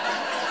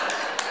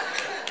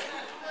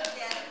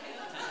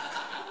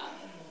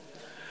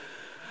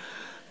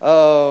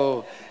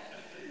 Oh,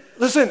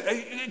 listen,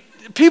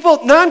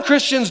 people,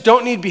 non-Christians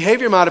don't need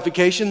behavior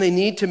modification. They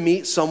need to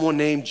meet someone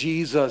named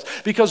Jesus.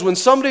 Because when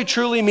somebody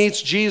truly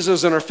meets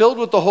Jesus and are filled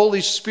with the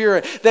Holy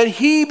Spirit, then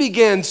he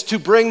begins to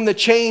bring the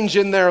change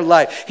in their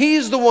life.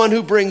 He's the one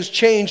who brings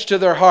change to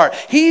their heart.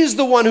 He's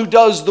the one who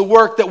does the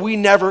work that we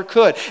never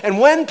could. And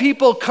when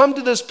people come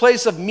to this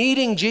place of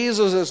meeting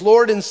Jesus as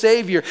Lord and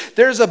Savior,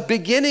 there's a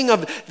beginning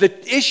of the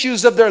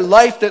issues of their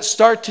life that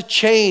start to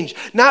change.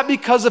 Not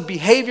because of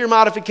behavior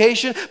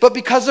modification, but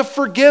because of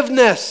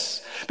forgiveness.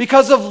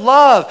 Because of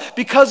love,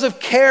 because of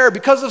care,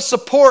 because of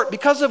support,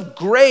 because of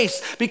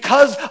grace,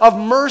 because of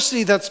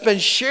mercy that's been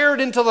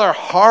shared into their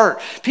heart.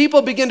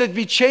 People begin to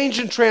be changed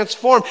and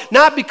transformed,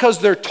 not because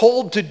they're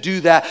told to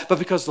do that, but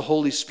because the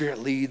Holy Spirit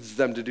leads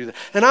them to do that.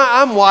 And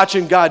I'm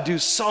watching God do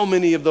so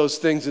many of those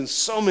things in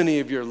so many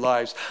of your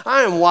lives.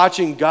 I am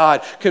watching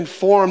God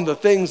conform the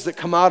things that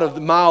come out of the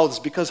mouths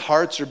because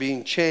hearts are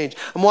being changed.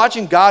 I'm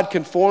watching God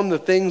conform the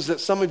things that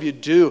some of you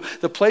do,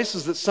 the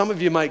places that some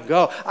of you might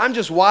go. I'm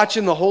just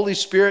watching the Holy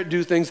Spirit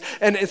do things,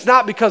 and it's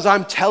not because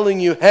I'm telling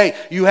you, hey,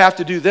 you have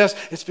to do this.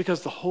 It's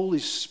because the Holy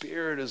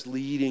Spirit is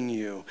leading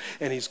you,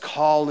 and he's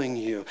calling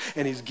you,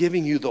 and he's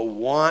giving you the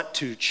want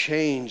to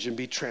change and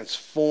be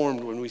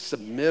transformed when we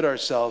submit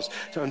ourselves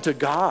unto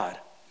God.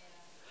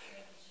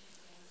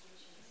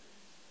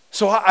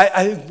 So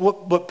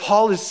what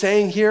Paul is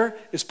saying here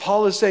is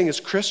Paul is saying as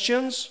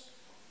Christians,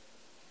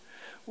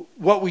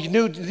 what we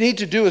need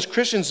to do as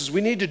Christians is we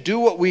need to do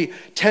what we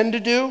tend to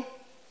do,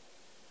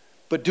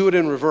 but do it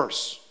in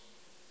reverse.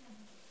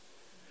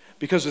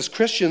 Because as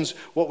Christians,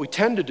 what we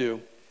tend to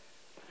do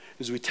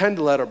is we tend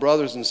to let our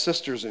brothers and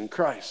sisters in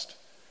Christ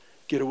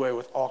get away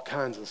with all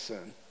kinds of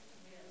sin.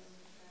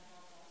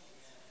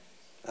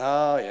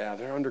 Oh yeah,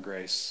 they're under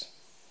grace.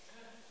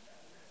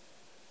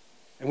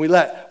 And we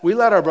let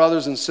our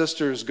brothers and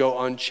sisters go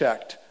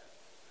unchecked.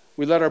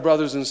 We let our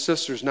brothers and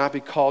sisters not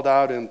be called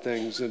out in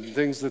things and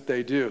things that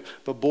they do.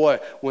 But boy,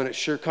 when it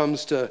sure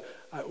comes to,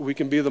 we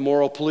can be the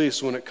moral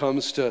police when it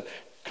comes to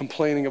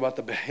complaining about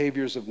the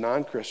behaviors of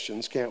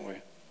non-Christians, can't we?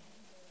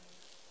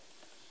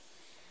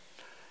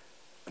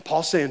 And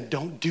Paul's saying,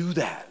 don't do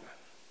that.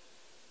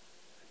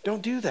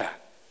 Don't do that.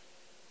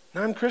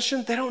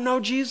 Non-Christians, they don't know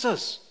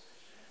Jesus.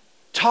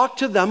 Talk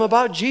to them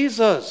about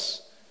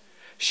Jesus.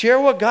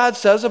 Share what God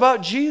says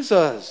about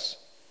Jesus.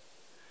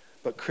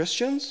 But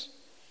Christians,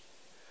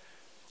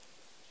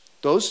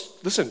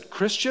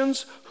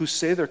 Christians who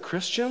say they're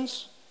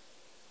Christians,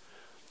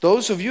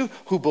 those of you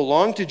who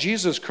belong to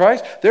Jesus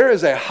Christ, there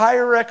is a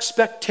higher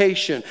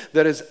expectation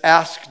that is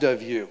asked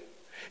of you.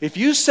 If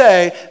you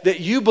say that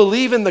you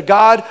believe in the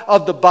God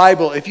of the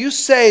Bible, if you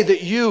say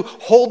that you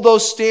hold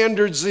those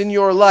standards in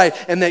your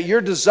life and that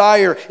your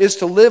desire is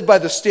to live by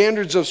the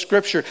standards of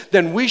Scripture,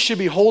 then we should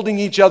be holding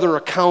each other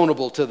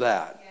accountable to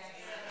that.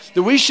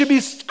 That we should be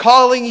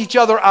calling each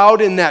other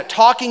out in that,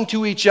 talking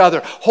to each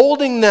other,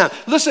 holding them.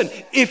 Listen,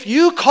 if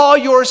you call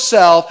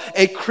yourself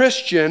a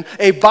Christian,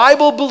 a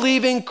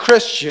Bible-believing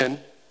Christian,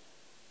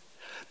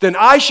 then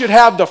I should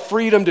have the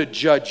freedom to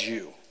judge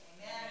you.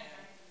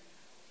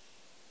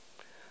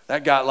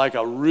 That got like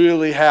a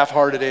really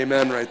half-hearted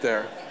amen right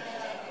there.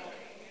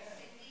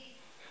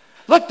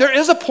 Look, there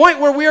is a point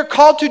where we are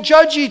called to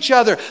judge each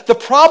other. The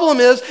problem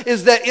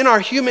is that in our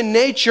human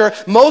nature,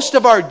 most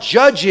of our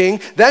judging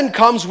then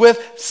comes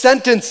with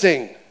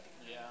sentencing,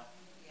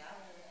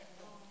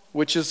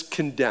 which is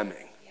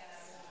condemning.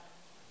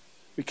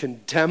 We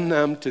condemn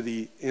them to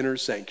the inner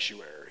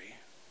sanctuary,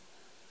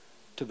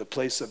 to the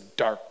place of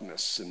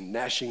darkness and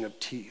gnashing of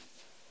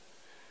teeth.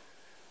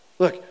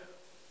 Look,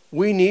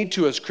 we need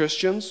to, as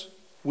Christians,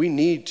 we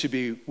need to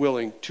be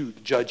willing to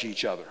judge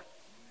each other.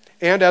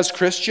 And as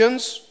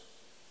Christians,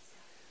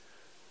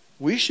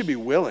 we should be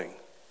willing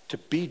to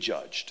be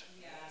judged.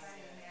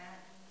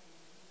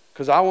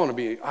 Because I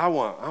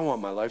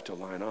want my life to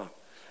line up.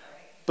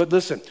 But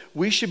listen,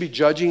 we should be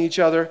judging each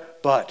other,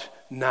 but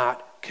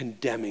not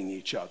condemning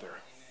each other.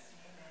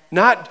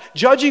 Not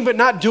judging, but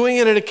not doing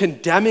it in a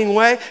condemning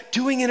way,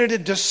 doing it in a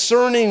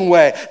discerning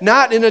way,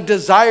 not in a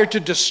desire to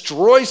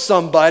destroy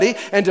somebody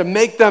and to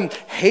make them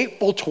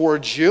hateful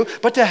towards you,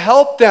 but to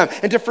help them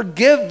and to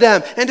forgive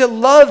them and to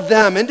love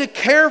them and to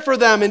care for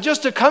them and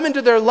just to come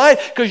into their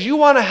life because you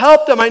want to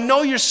help them. I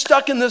know you're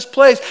stuck in this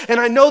place and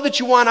I know that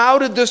you want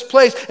out of this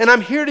place and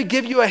I'm here to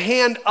give you a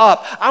hand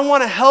up. I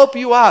want to help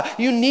you out.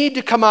 You need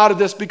to come out of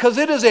this because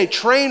it is a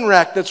train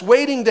wreck that's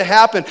waiting to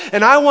happen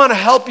and I want to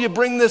help you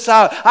bring this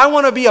out. I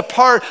want to be a a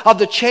part of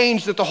the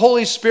change that the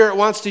Holy Spirit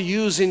wants to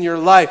use in your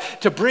life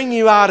to bring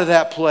you out of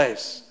that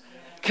place?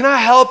 Can I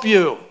help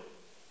you?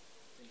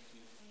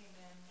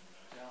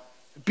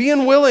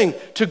 Being willing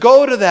to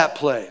go to that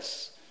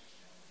place.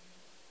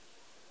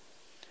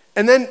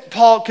 And then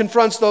Paul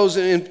confronts those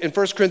in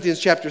 1 Corinthians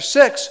chapter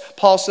 6.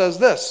 Paul says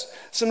this.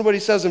 Listen to what he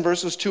says in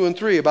verses 2 and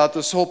 3 about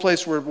this whole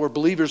place where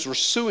believers were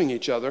suing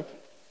each other.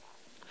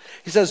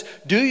 He says,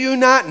 do you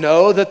not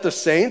know that the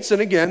saints,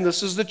 and again,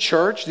 this is the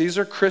church, these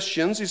are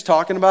Christians, he's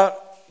talking about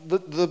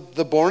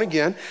the born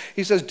again.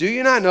 He says, do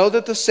you not know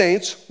that the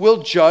saints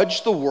will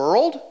judge the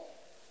world?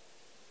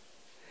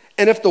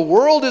 And if the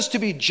world is to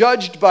be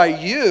judged by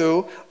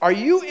you, are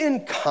you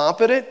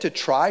incompetent to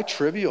try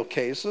trivial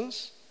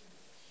cases?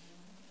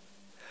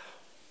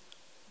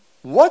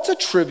 What's a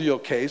trivial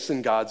case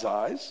in God's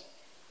eyes?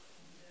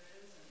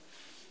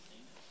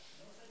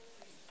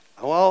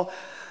 Well,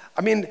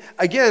 I mean,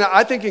 again,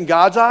 I think in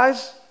God's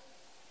eyes,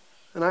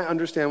 and I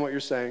understand what you're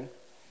saying,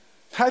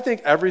 I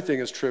think everything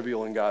is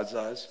trivial in God's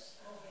eyes.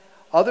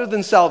 Other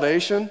than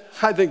salvation,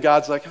 I think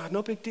God's like, oh,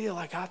 no big deal,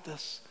 I got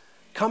this.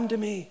 Come to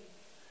me.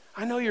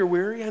 I know you're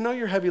weary. I know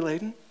you're heavy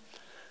laden.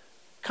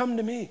 Come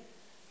to me.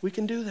 We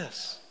can do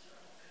this.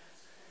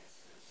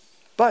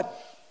 But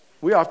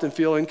we often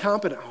feel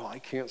incompetent. Oh, I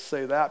can't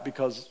say that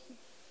because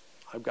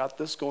I've got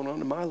this going on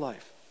in my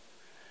life.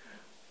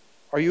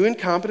 Are you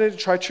incompetent to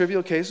try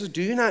trivial cases?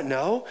 Do you not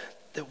know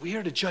that we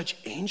are to judge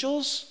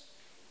angels?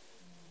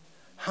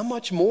 How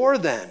much more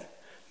then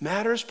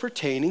matters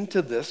pertaining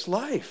to this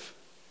life?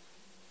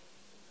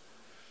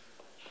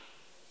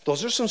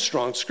 Those are some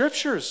strong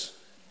scriptures.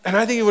 And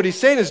I think what he's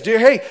saying is,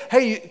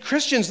 hey,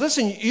 Christians,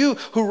 listen, you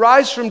who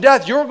rise from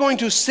death, you're going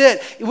to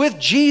sit with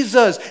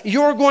Jesus.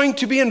 You're going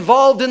to be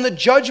involved in the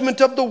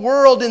judgment of the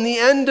world in the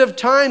end of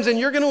times, and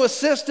you're going to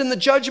assist in the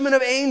judgment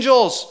of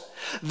angels.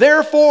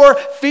 Therefore,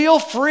 feel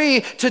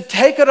free to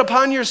take it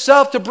upon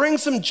yourself to bring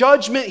some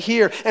judgment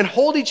here and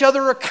hold each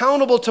other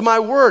accountable to my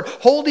word.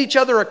 Hold each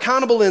other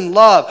accountable in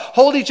love.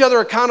 Hold each other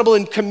accountable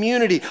in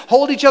community.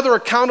 Hold each other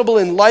accountable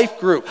in life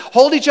group.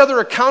 Hold each other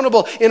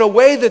accountable in a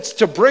way that's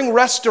to bring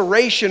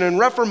restoration and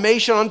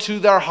reformation unto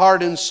their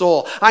heart and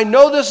soul. I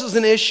know this is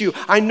an issue.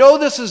 I know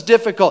this is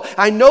difficult.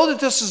 I know that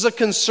this is a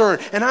concern,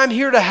 and I'm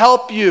here to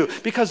help you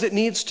because it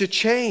needs to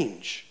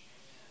change.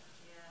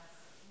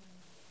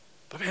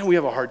 But man, we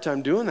have a hard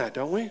time doing that,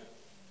 don't we?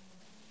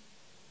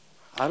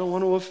 I don't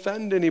want to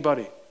offend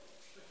anybody.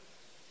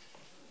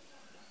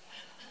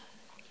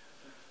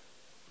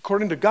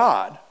 According to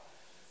God,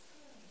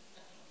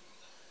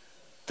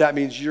 that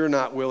means you're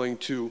not willing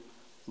to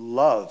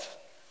love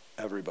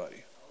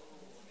everybody.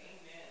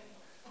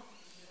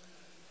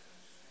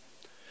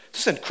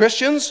 Listen,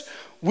 Christians,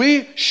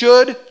 we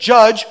should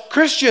judge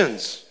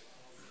Christians.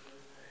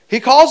 He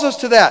calls us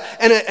to that.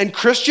 And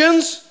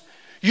Christians,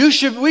 we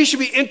should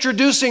be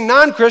introducing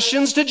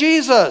non-Christians to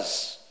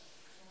Jesus.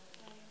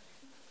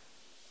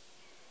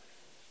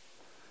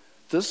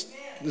 Is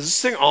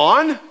this thing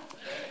on?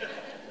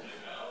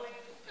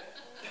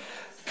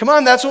 Come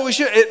on, that's what we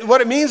should. What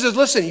it means is,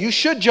 listen, you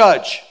should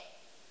judge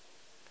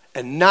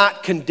and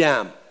not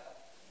condemn.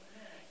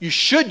 You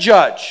should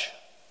judge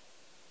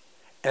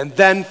and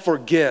then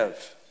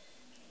forgive.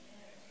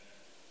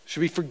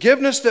 Should be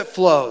forgiveness that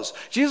flows.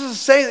 Jesus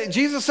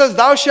says,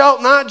 thou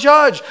shalt not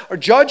judge, or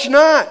judge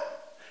not.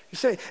 You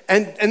say,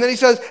 and then he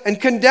says,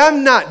 and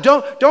condemn not.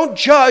 Don't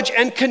judge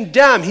and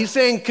condemn. He's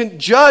saying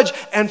judge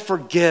and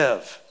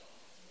forgive.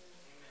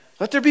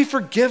 Let there be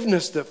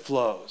forgiveness that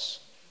flows.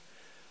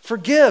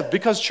 Forgive,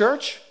 because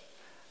church,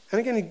 and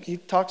again he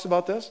talks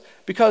about this,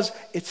 because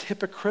it's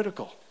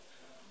hypocritical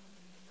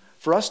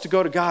for us to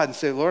go to God and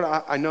say, Lord,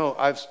 I know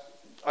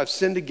I've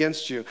sinned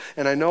against you,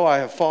 and I know I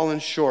have fallen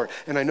short,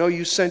 and I know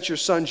you sent your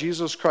son,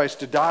 Jesus Christ,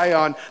 to die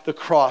on the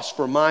cross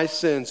for my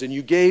sins, and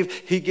he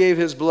gave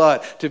his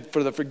blood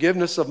for the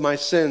forgiveness of my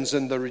sins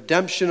and the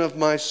redemption of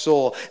my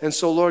soul. And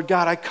so, Lord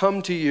God, I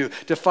come to you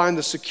to find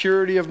the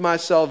security of my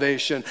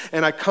salvation,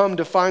 and I come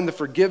to find the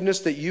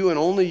forgiveness that you and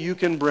only you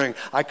can bring.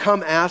 I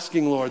come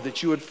asking, Lord,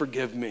 that you would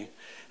forgive me,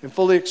 and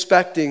fully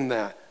expecting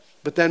that.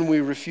 But then we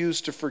refuse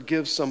to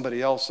forgive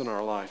somebody else in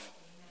our life.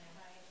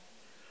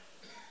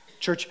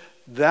 Church,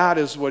 that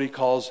is what he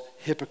calls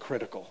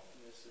hypocritical.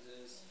 Yes,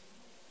 it is.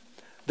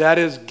 That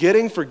is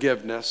getting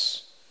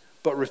forgiveness,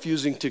 but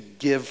refusing to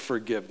give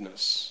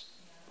forgiveness.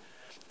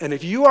 And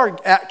if you are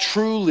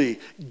truly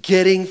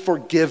getting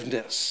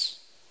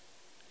forgiveness,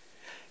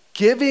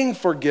 giving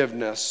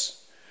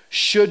forgiveness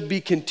should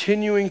be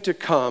continuing to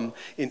come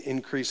in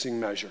increasing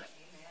measure.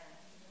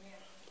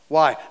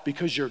 Why?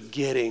 Because you're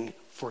getting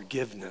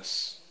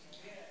forgiveness.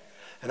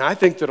 And I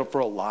think that for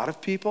a lot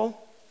of people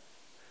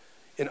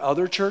in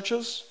other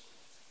churches,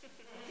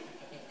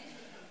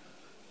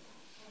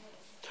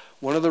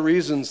 one of the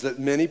reasons that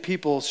many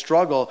people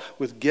struggle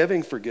with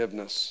giving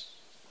forgiveness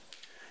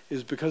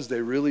is because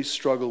they really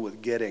struggle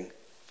with getting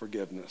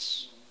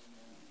forgiveness.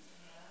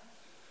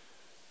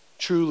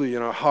 truly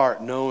in our heart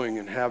knowing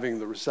and having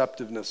the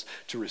receptiveness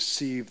to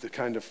receive the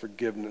kind of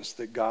forgiveness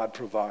that God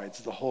provides,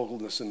 the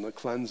wholeness and the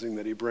cleansing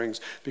that he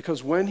brings.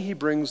 Because when he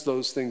brings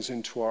those things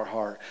into our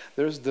heart,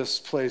 there's this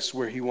place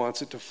where he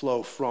wants it to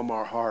flow from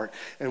our heart.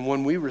 And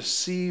when we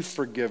receive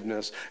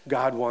forgiveness,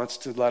 God wants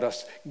to let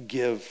us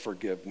give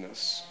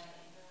forgiveness.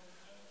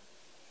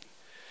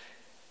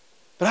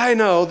 But I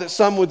know that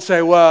some would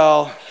say,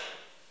 well,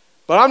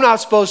 but I'm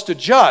not supposed to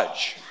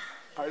judge.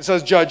 It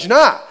says judge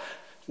not.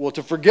 Well,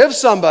 to forgive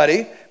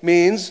somebody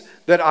means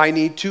that I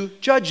need to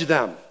judge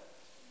them.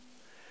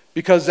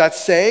 Because that's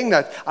saying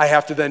that I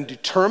have to then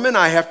determine,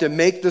 I have to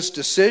make this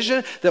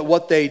decision that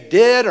what they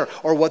did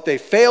or what they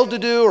failed to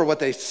do or what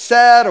they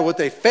said or what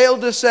they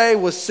failed to say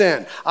was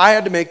sin. I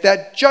had to make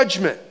that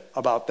judgment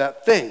about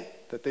that thing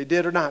that they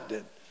did or not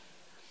did.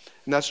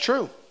 And that's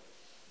true.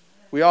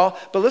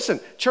 But listen,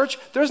 church,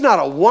 there's not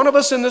a one of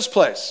us in this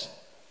place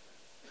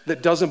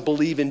that doesn't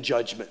believe in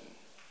judgment.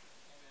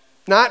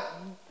 Not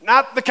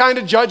the kind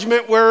of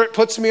judgment where it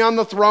puts me on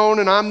the throne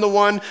and I'm the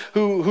one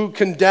who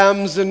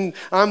condemns and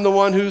I'm the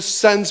one who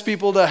sends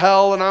people to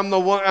hell and I'm the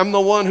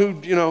one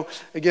who,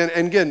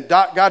 again,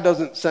 God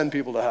doesn't send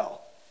people to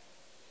hell.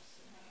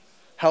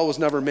 Hell was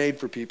never made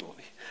for people.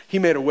 He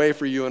made a way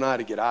for you and I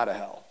to get out of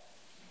hell.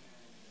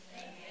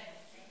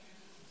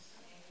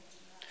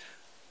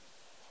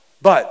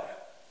 But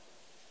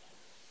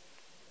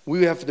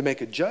we have to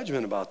make a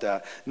judgment about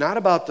that, not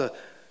about the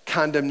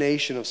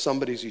condemnation of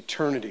somebody's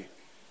eternity.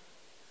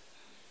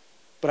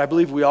 But I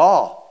believe we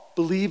all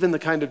believe in the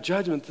kind of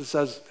judgment that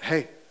says,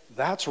 hey,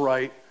 that's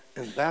right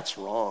and that's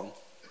wrong.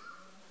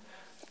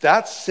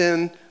 That's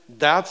sin,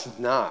 that's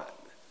not.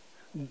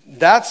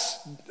 That's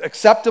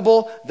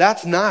acceptable,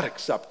 that's not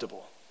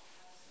acceptable.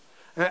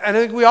 And I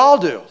think we all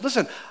do.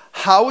 Listen,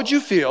 how would you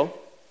feel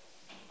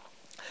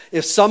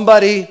if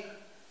somebody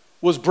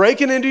was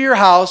breaking into your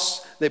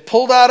house, they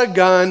pulled out a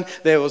gun,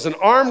 there was an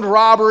armed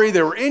robbery,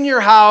 they were in your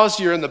house,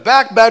 you're in the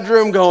back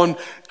bedroom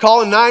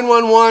calling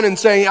 911 and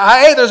saying,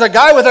 hey, there's a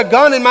guy with a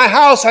gun in my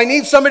house, I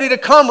need somebody to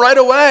come right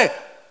away.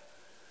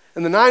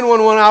 And the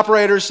 911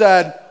 operator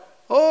said,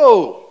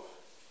 oh,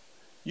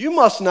 you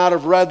must not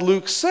have read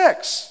Luke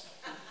 6.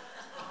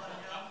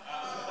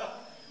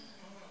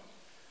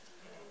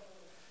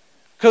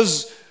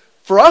 Because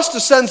for us to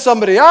send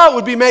somebody out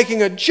would be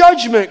making a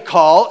judgment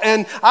call,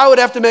 and I would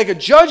have to make a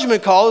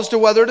judgment call as to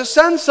whether to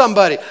send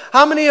somebody.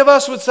 How many of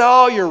us would say,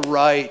 oh, you're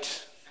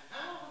right?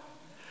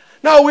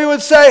 No, we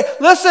would say,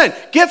 listen,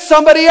 get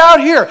somebody out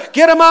here.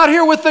 Get them out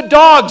here with the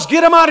dogs.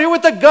 Get them out here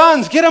with the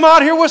guns. Get them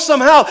out here with some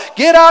help.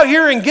 Get out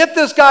here and get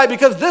this guy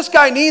because this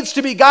guy needs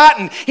to be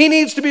gotten. He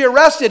needs to be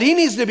arrested. He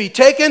needs to be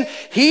taken.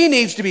 He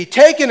needs to be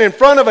taken in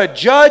front of a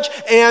judge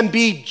and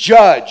be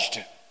judged.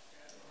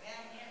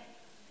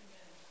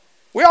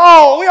 We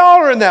all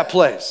are in that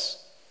place.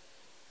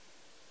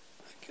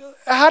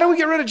 How do we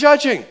get rid of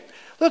judging?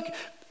 Look,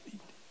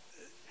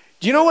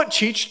 do you know what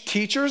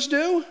teachers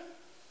do?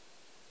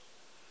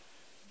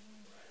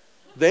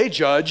 They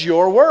judge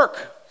your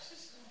work.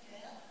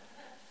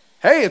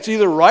 Hey, it's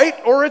either right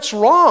or it's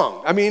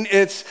wrong. I mean,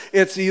 it's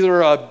either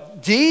a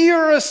D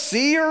or a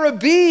C or a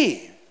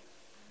B.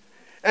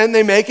 And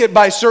they make it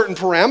by certain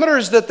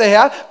parameters that they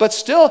have, but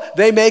still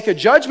they make a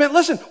judgment.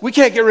 Listen, we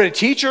can't get rid of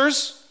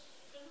teachers.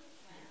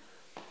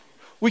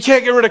 We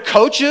can't get rid of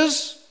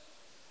coaches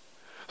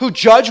who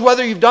judge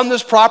whether you've done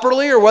this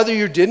properly or whether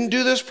you didn't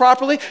do this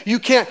properly. You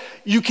can't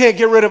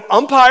get rid of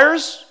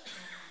umpires.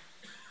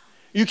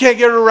 You can't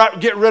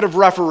get rid of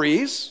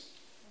referees.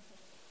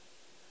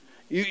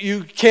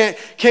 You can't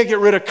get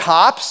rid of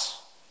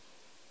cops.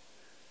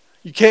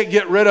 You can't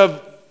get rid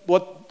of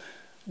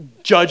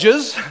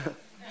judges.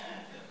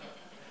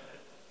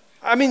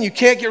 I mean, you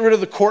can't get rid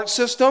of the court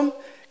system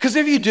because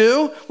if you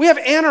do, we have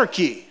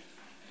anarchy.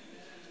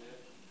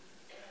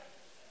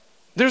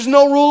 There's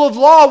no rule of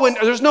law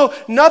there's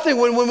nothing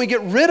when we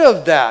get rid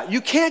of that.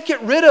 You can't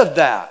get rid of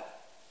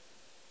that.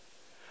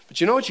 But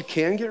you know what you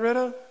can get rid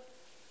of?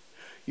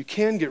 You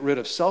can get rid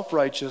of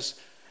self-righteous,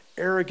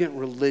 arrogant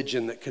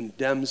religion that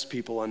condemns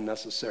people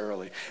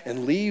unnecessarily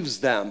and leaves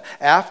them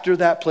after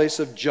that place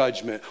of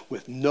judgment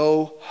with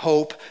no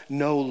hope,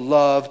 no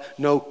love,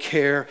 no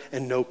care,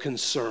 and no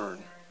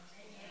concern.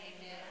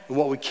 And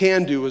what we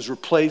can do is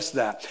replace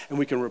that, and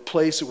we can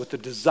replace it with the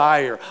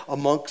desire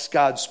amongst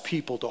God's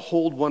people to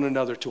hold one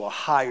another to a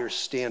higher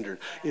standard.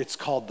 It's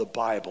called the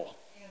Bible.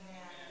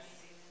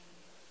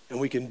 And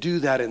we can do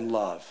that in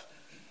love.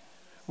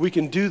 We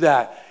can do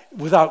that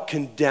without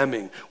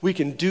condemning. We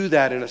can do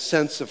that in a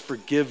sense of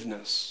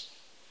forgiveness.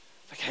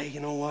 Like, hey, you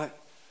know what?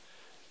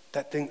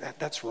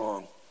 That's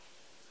wrong.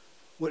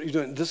 What are you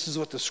doing? This is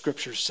what the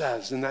scripture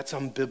says, and that's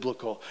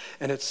unbiblical,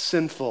 and it's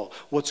sinful.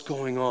 What's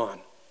going on?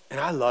 And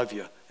I love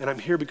you, and I'm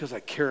here because I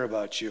care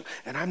about you,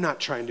 and I'm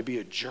not trying to be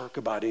a jerk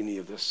about any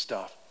of this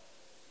stuff.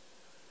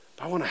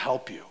 But I want to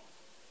help you.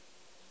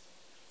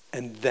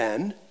 And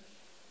then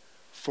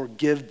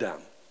forgive them.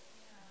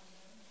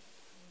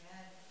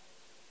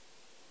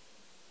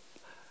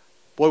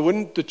 Boy,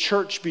 wouldn't the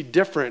church be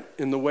different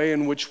in the way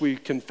in which we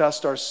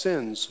confessed our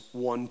sins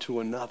one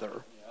to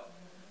another?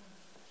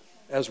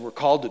 as we're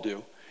called to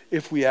do,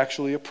 if we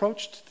actually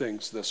approached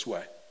things this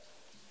way.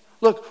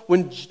 Look,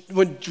 when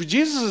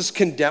Jesus is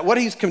condemned, what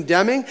he's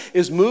condemning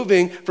is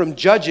moving from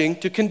judging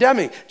to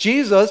condemning.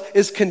 Jesus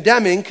is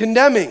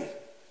condemning.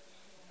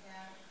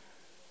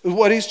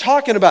 What he's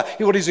talking about,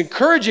 what he's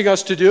encouraging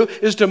us to do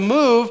is to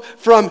move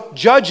from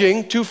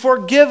judging to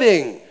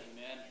forgiving. Amen.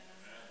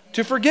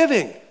 To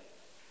forgiving.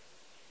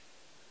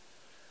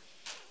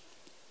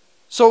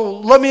 So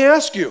let me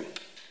ask you,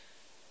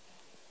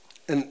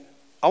 and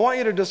I want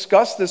you to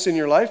discuss this in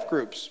your life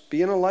groups.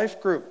 Be in a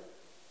life group.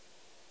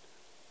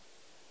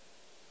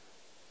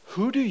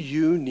 Who do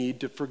you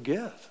need to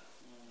forgive?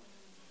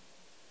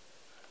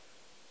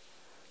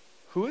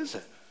 Who is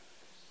it?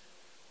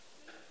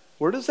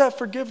 Where does that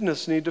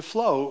forgiveness need to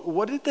flow?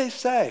 What did they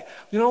say?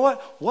 You know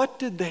what? What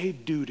did they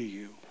do to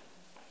you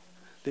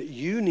that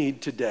you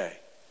need today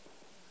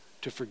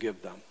to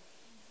forgive them?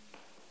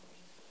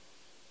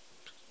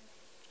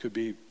 Could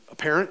be a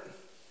parent,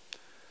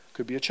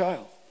 could be a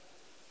child,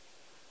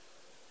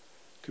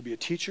 could be a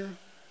teacher,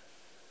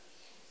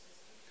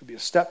 could be a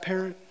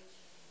step-parent,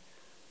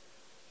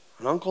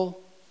 an uncle.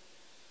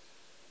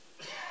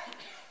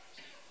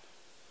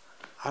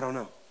 I don't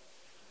know.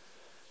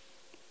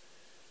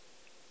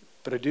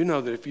 But I do know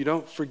that if you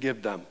don't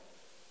forgive them,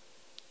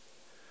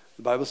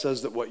 the Bible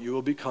says that what you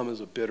will become is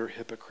a bitter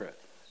hypocrite.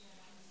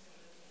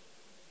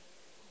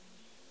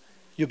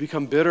 You'll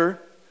become bitter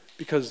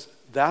because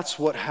that's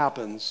what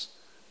happens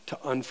to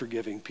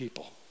unforgiving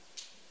people.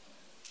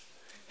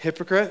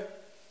 Hypocrite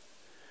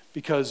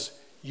because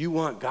you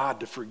want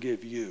God to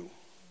forgive you,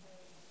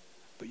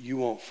 but you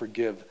won't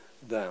forgive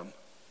them.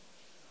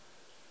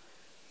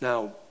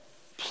 Now,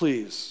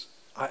 please,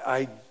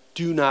 I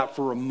do not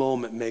for a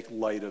moment make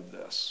light of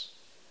this.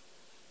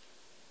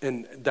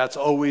 And that's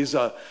always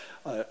a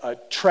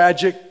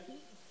tragic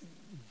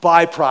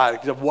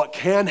byproduct of what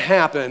can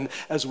happen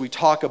as we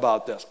talk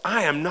about this.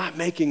 I am not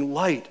making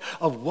light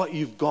of what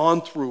you've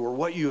gone through or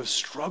what you have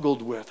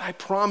struggled with. I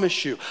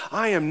promise you,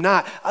 I am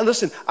not.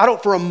 Listen, I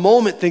don't for a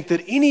moment think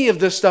that any of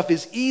this stuff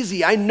is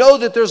easy. I know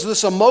that there's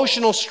this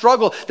emotional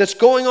struggle that's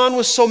going on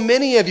with so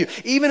many of you.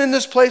 Even in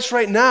this place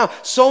right now,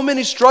 so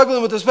many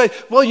struggling with this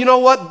faith. Well, you know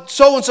what?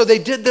 So-and-so, they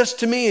did this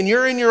to me, and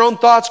you're in your own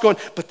thoughts going,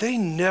 but they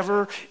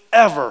never,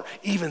 ever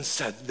even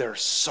said they're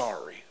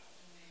sorry.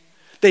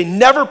 They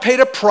never paid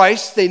a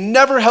price. They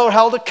never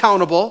held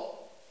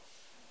accountable.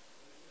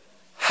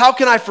 How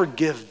can I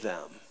forgive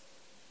them?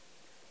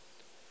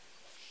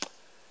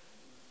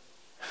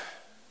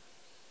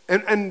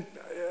 And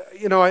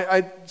you know,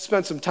 I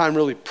spent some time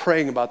really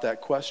praying about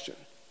that question.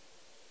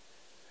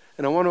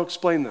 And I want to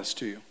explain this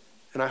to you.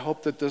 And I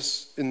hope that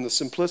this, in the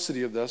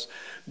simplicity of this,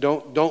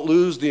 don't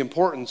lose the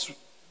importance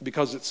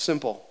because it's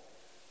simple.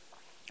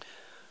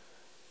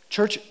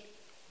 Church,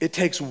 it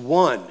takes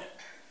one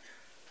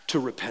to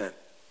repent.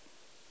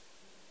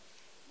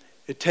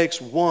 It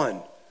takes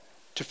one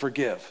to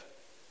forgive.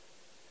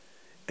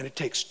 And it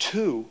takes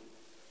two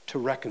to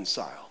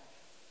reconcile.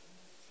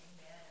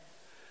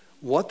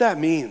 What that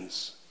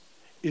means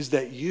is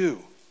that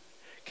you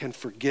can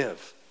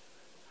forgive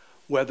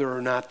whether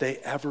or not they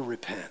ever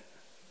repent,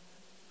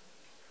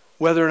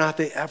 whether or not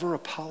they ever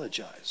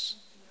apologize,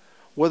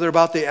 whether or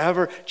not they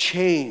ever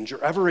change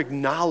or ever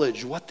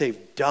acknowledge what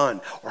they've done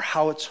or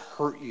how it's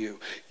hurt you.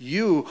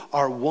 You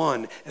are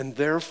one, and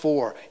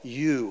therefore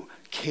you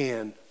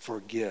can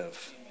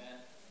forgive.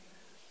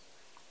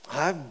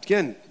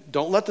 Again,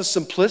 don't let the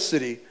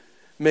simplicity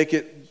make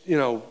it,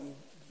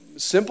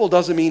 simple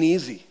doesn't mean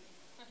easy.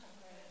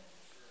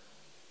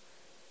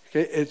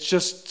 Okay, it's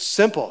just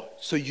simple,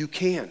 so you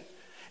can,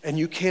 and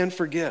you can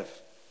forgive.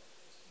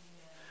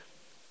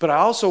 But I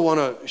also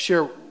want to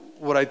share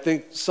what I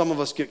think some of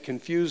us get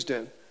confused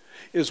in,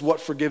 is what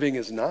forgiving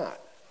is not.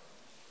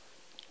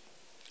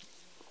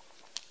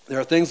 There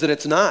are things that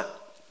it's not.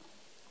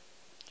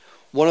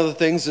 One of the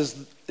things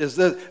is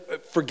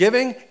that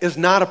forgiving is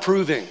not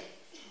approving.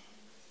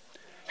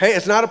 Hey,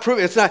 it's not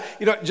approving. It's not,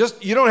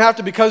 you don't have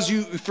to, because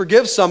you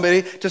forgive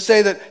somebody, to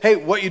say that, hey,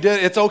 what you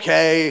did, it's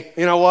okay.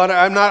 You know what,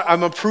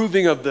 I'm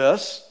approving of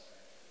this.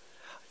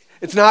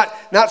 It's not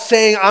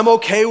saying I'm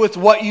okay with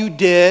what you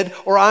did,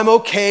 or I'm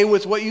okay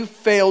with what you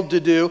failed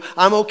to do.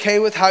 I'm okay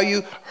with how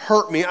you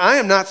hurt me. I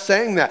am not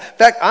saying that. In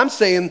fact, I'm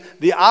saying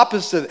the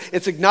opposite.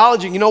 It's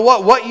acknowledging,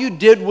 what you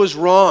did was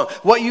wrong.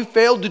 What you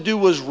failed to do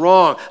was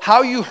wrong.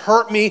 How you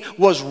hurt me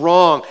was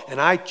wrong.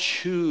 And I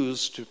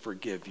choose to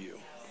forgive you.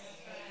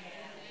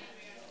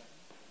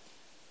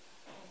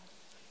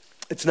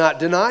 It's not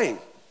denying.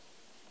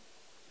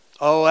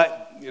 Oh,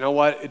 you know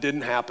what? It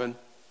didn't happen.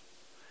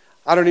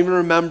 I don't even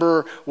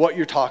remember what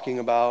you're talking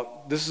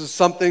about. This is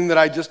something that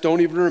I just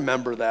don't even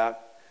remember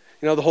that.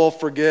 The whole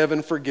forgive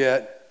and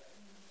forget.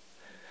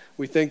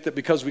 We think that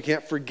because we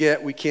can't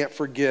forget, we can't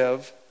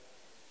forgive.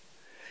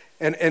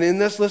 And in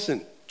this,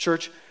 listen,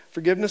 church,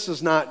 forgiveness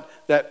is not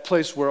that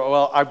place where,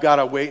 I've got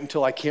to wait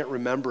until I can't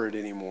remember it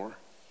anymore.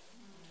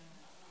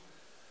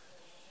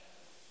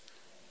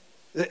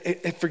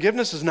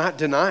 Forgiveness is not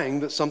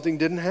denying that something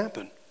didn't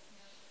happen.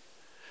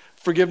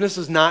 Forgiveness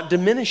is not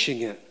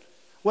diminishing it.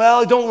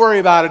 Well, don't worry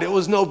about it. It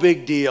was no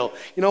big deal.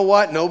 You know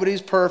what?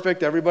 Nobody's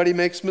perfect. Everybody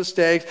makes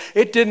mistakes.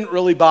 It didn't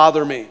really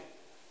bother me.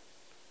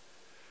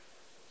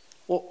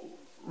 Well,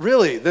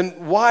 really,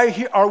 then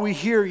why are we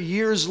here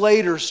years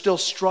later still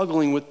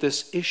struggling with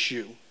this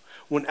issue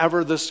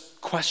whenever this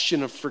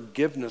question of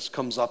forgiveness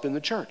comes up in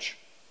the church?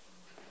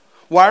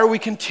 Why are we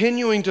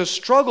continuing to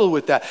struggle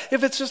with that?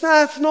 If it's just,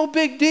 it's no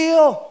big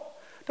deal.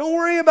 Don't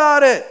worry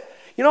about it.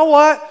 You know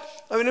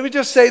what? Let me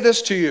just say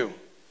this to you.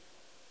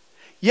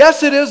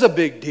 Yes, it is a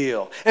big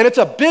deal. And it's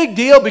a big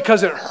deal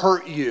because it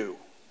hurt you.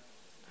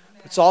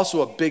 It's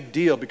also a big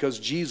deal because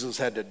Jesus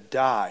had to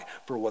die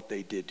for what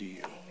they did to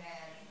you.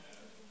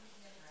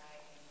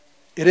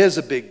 It is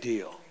a big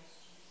deal.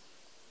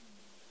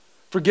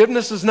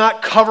 Forgiveness is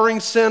not covering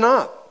sin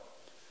up.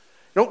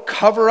 Don't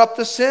cover up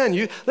the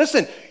sin.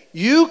 Listen,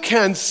 you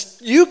can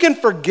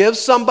forgive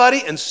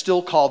somebody and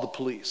still call the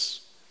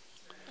police.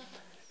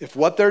 If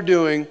what they're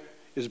doing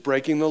is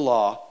breaking the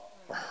law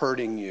or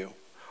hurting you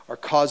or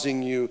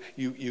causing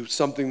you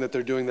something that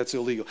they're doing that's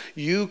illegal,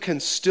 you can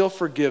still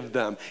forgive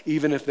them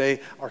even if they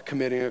are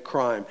committing a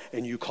crime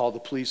and you call the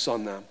police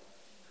on them.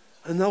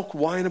 And they'll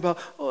whine about,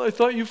 I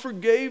thought you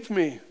forgave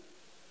me.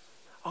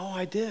 Oh,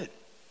 I did.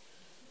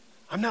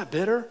 I'm not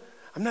bitter.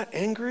 I'm not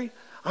angry.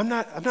 I'm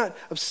not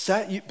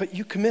upset, but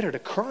you committed a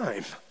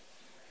crime.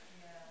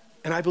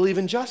 And I believe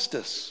in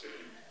justice.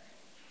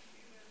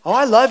 Oh,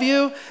 I love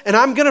you, and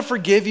I'm going to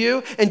forgive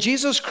you, and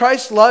Jesus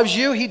Christ loves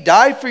you. He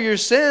died for your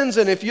sins,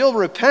 and if you'll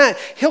repent,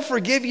 he'll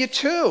forgive you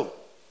too.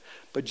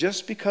 But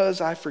just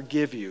because I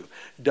forgive you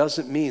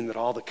doesn't mean that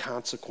all the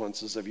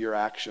consequences of your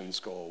actions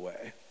go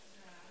away.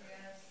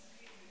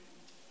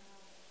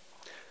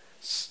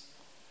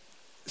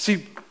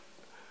 See,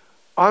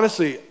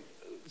 honestly,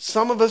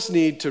 some of us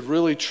need to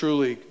really,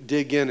 truly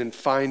dig in and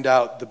find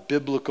out the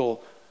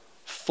biblical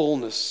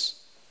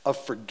fullness of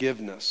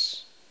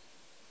forgiveness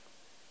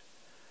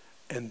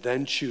and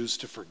then choose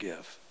to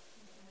forgive.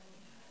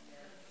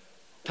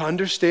 To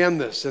understand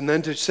this and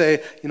then to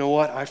say, you know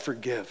what, I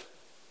forgive.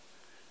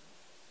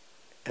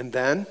 And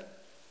then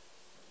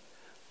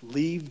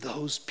leave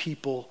those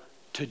people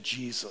to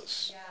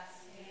Jesus.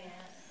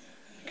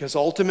 Because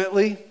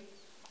ultimately,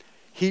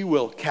 he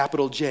will,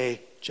 capital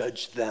J,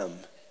 judge them.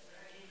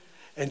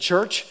 And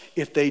church,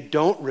 if they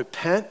don't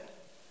repent,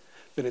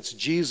 then it's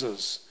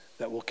Jesus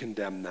that will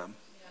condemn them.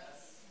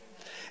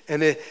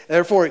 And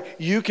therefore,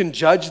 you can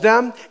judge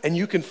them, and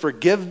you can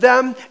forgive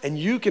them, and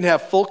you can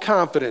have full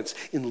confidence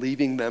in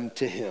leaving them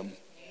to him.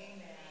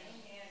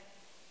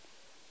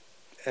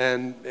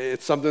 And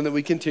it's something that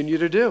we continue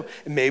to do.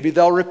 And maybe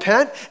they'll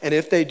repent, and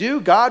if they do,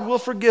 God will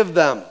forgive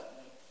them.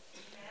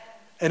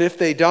 And if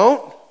they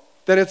don't,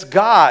 then it's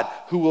God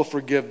who will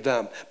forgive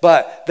them.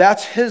 But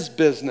that's his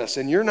business,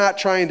 and you're not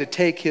trying to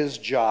take his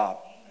job.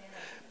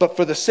 But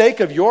for the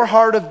sake of your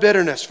heart of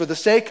bitterness, for the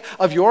sake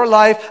of your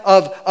life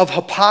of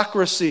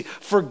hypocrisy,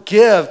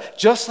 forgive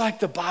just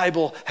like the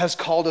Bible has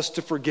called us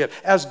to forgive,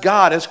 as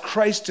God, as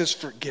Christ has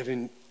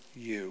forgiven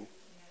you.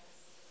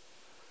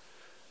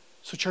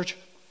 So church,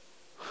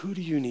 who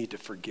do you need to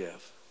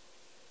forgive?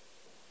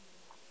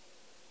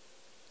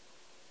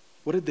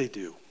 What did they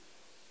do?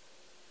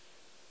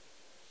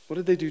 What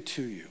did they do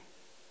to you?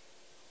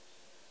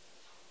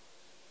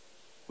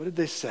 What did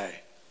they say?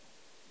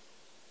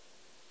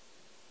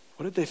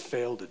 What did they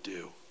fail to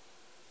do?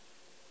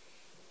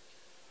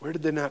 Where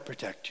did they not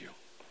protect you?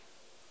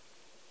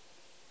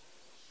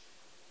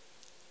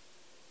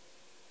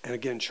 And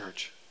again,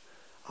 church,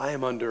 I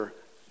am under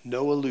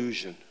no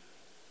illusion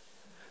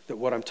that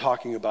what I'm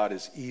talking about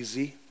is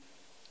easy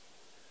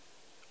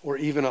or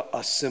even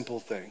a simple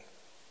thing.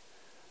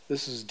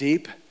 This is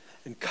deep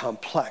and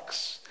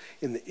complex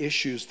in the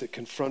issues that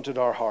confronted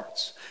our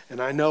hearts. And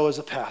I know as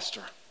a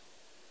pastor,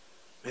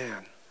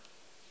 man,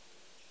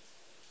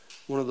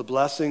 one of the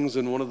blessings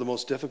and one of the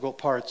most difficult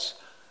parts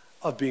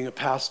of being a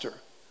pastor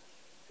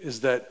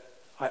is that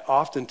I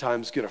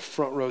oftentimes get a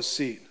front row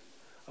seat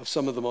of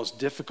some of the most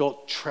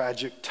difficult,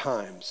 tragic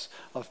times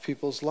of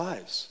people's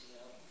lives.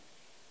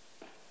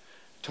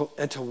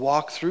 And to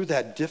walk through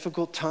that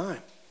difficult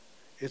time,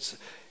 it's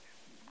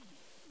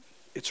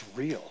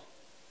real.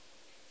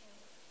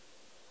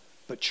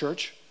 But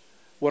church,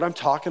 what I'm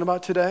talking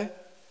about today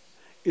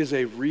is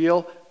a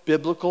real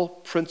biblical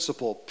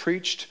principle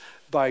preached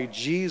by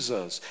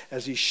Jesus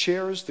as he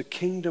shares the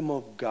kingdom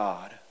of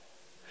God.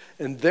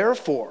 And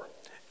therefore,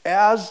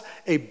 as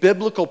a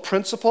biblical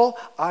principle,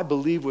 I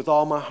believe with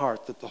all my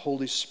heart that the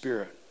Holy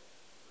Spirit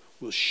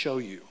will show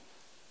you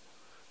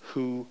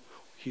who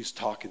he's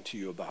talking to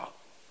you about.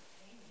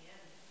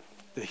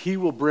 That he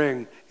will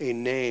bring a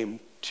name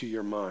to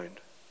your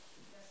mind.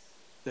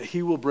 That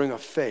he will bring a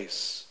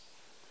face,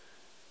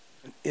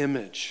 an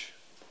image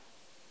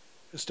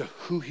as to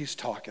who he's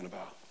talking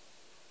about.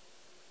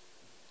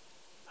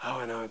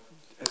 Oh, I know.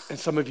 And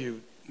some of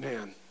you,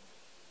 man,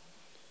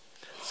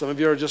 some of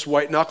you are just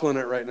white-knuckling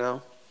it right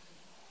now.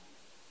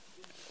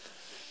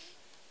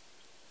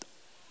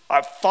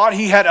 I thought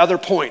he had other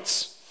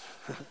points.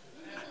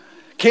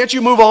 Can't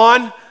you move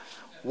on?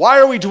 Why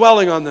are we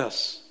dwelling on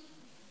this?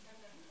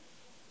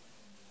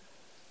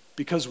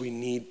 because we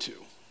need to.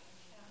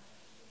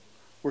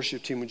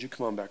 Worship team, would you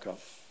come on back up?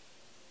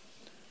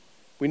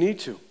 We need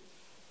to.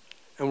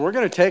 And we're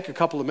going to take a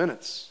couple of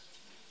minutes.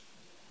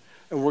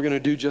 And we're going to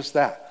do just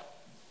that.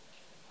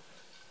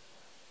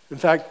 In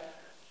fact,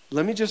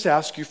 let me just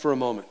ask you for a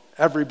moment,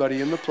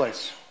 everybody in the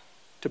place,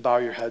 to bow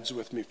your heads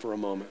with me for a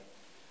moment.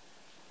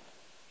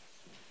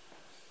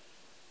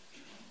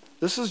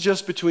 This is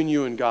just between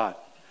you and God.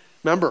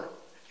 Remember,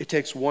 it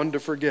takes one to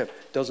forgive.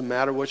 Doesn't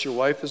matter what your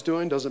wife is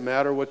doing. Doesn't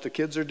matter what the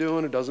kids are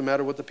doing. It doesn't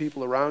matter what the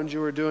people around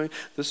you are doing.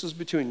 This is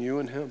between you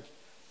and him.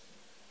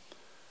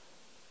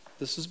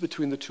 This is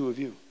between the two of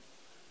you.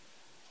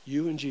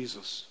 You and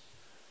Jesus.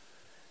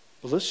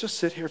 But let's just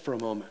sit here for a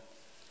moment.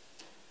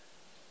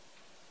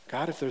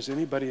 God, if there's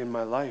anybody in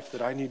my life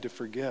that I need to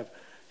forgive,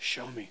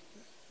 show me.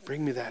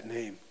 Bring me that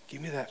name.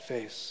 Give me that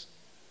face.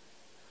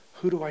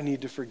 Who do I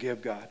need to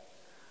forgive, God?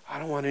 I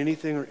don't want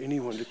anything or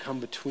anyone to come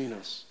between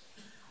us.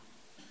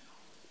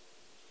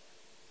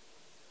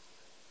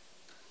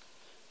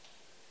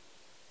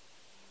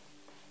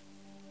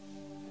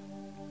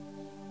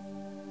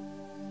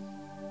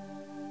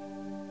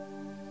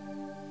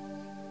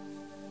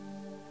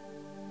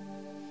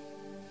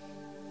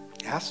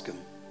 Ask him.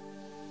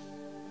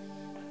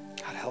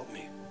 God, help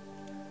me.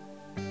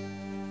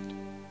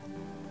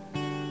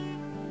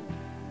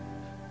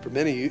 For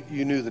many,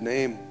 you knew the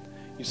name.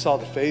 You saw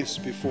the face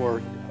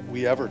before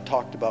we ever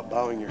talked about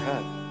bowing your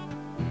head.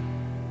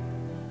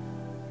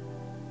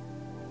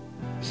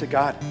 You said,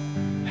 God,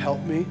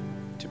 help me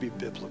to be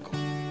biblical.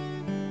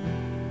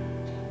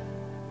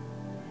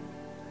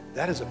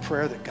 That is a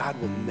prayer that God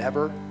will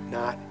never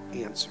not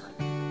answer.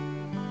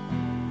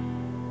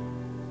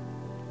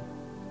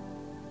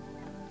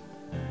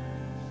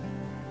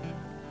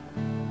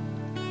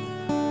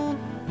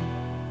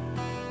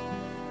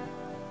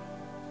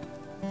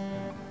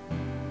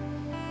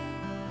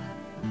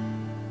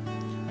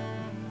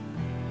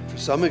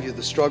 Some of you,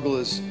 the struggle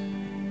is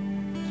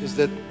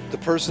that the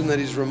person that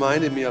he's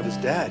reminded me of is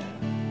dead.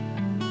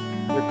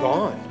 They're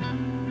gone.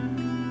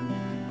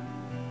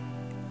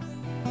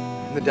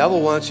 And the devil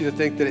wants you to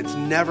think that it's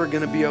never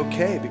going to be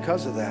okay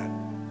because of that.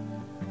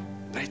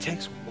 But it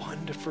takes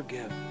one to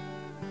forgive.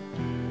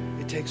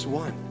 It takes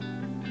one.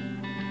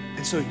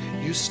 And so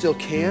you still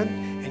can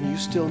and you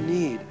still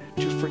need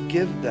to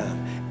forgive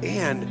them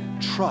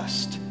and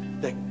trust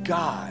that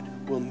God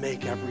will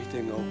make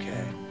everything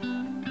okay.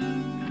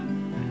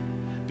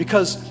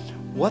 Because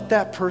what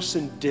that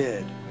person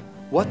did,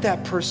 what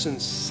that person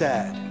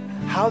said,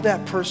 how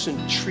that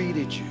person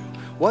treated you,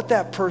 what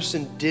that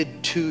person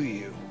did to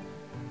you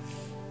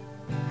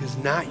is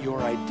not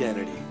your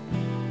identity.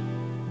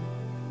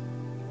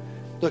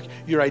 Look,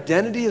 your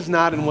identity is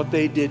not in what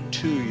they did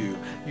to you.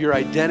 Your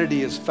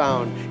identity is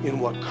found in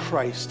what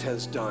Christ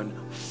has done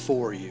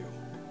for you.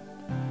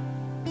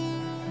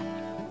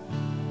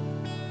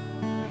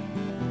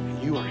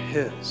 And you are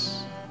his.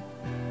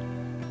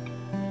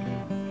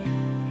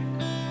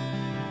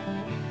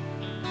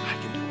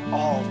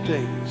 All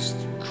things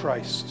through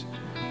Christ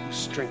who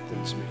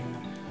strengthens me.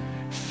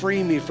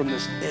 Free me from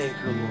this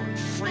anchor, Lord.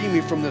 Free me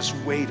from this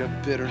weight of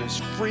bitterness.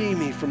 Free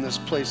me from this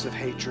place of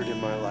hatred in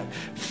my life.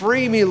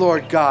 Free me,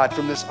 Lord God,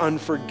 from this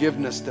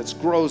unforgiveness that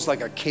grows like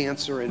a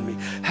cancer in me.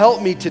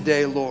 Help me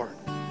today, Lord.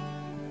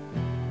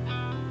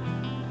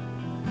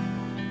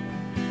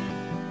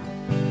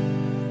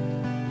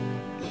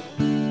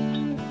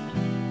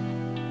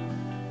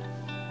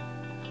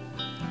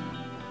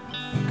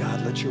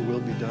 God, let your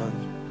will be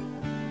done.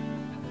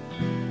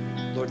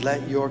 Lord,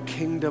 let your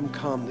kingdom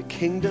come, the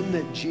kingdom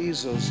that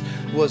Jesus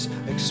was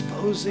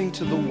exposing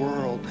to the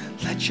world.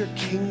 Let your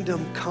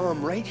kingdom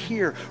come right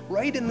here,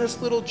 right in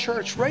this little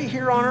church, right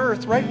here on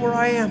earth, right where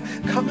I am.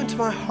 Come into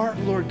my heart,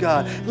 Lord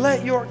God.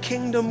 Let your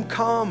kingdom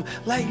come.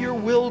 Let your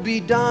will be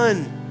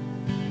done.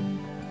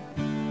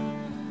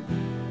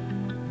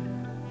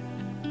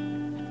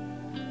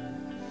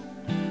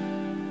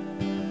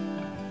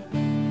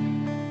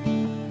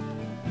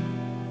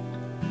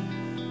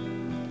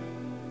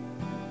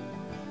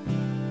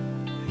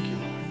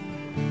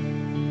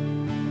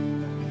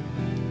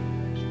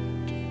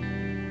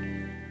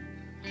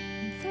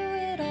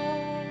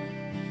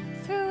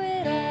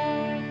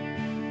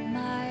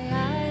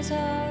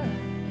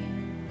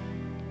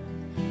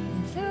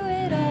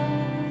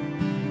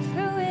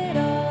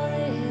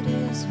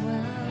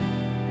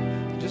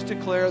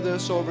 Declare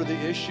this over the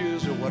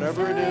issues or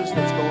whatever it is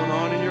that's going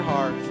on in your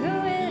heart.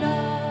 Through it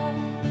all,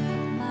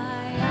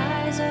 my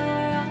eyes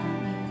are on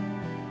you,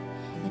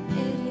 and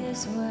it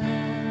is well.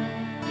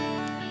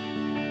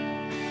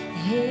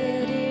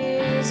 It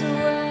is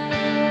well.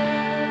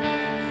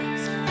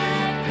 So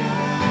let go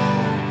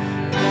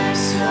my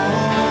soul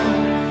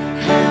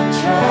and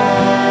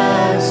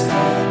trust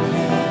in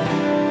Him.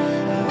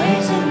 The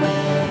ways in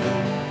which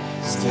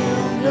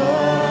still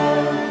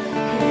know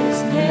His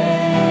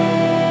name.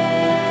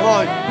 Come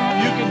on,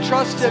 you can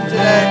trust Him today.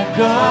 Let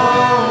go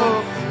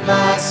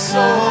my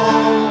soul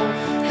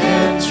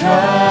and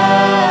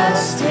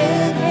trust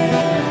in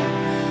Him.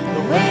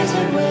 The ways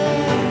in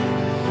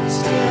which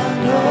still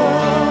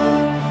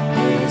know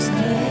His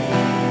name.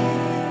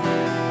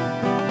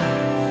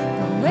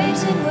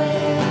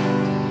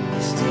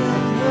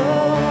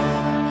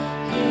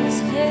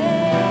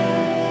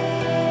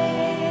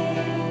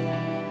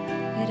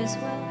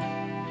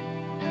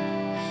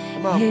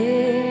 Come on.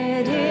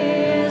 It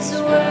is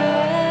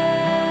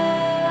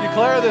well.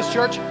 Declare this,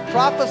 church.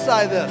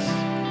 Prophesy this.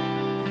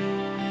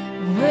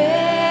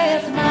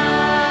 With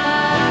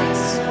my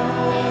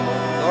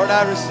soul. Lord,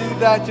 I receive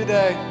that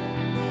today.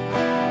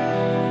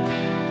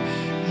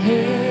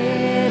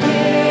 It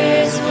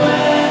is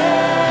well.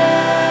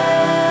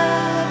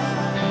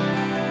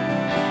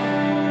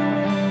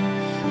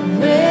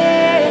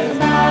 With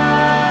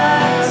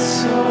my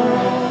soul.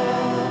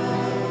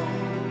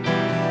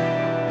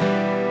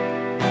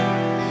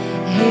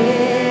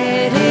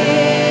 It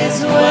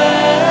is well.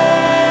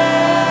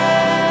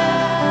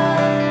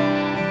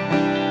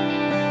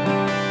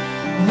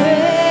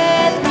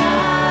 With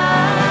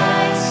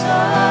my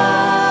soul.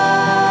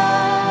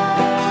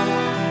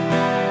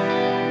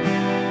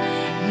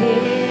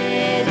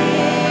 It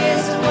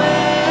is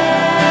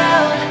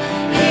well.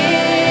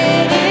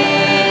 It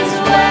is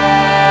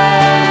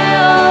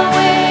well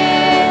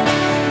with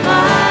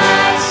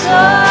my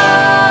soul.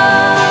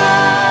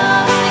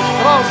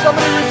 Come on,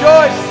 somebody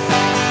rejoice.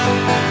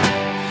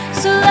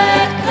 So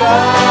let go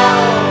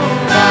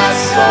my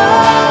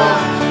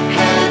soul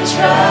and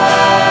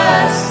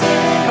trust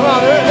in Come on,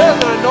 there's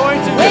an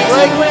anointing to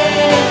break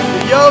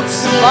the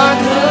yokes and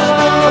bondages.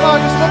 Come on,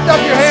 just lift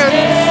up your hands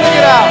and sing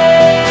it out.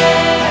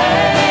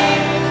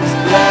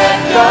 Let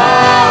go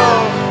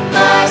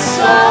my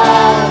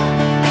soul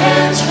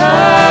and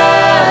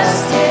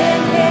trust in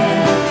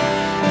Him.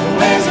 The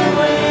ways and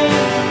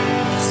ways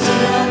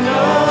still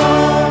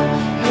know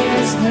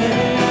His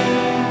name.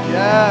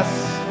 Yes.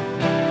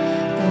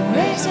 The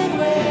ways and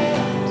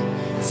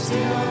ways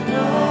still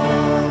know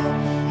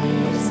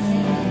His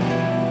name.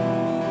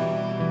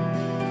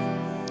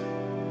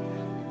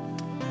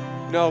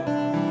 You know,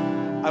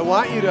 I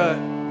want you to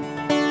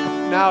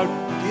now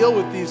deal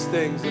with these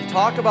things and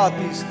talk about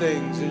these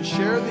things and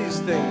share these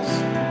things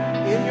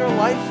in your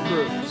life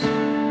groups.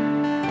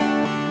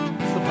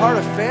 It's the part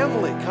of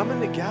family coming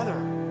together.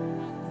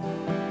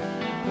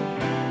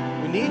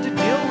 We need to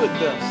deal with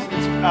this.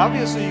 It's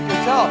obviously, you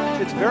can tell,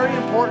 it's very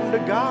important to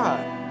God.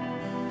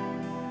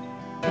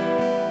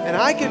 And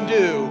I can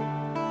do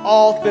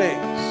all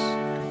things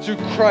through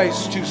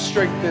Christ who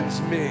strengthens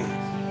me.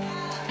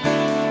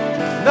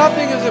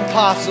 Nothing is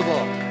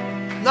impossible.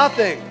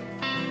 Nothing.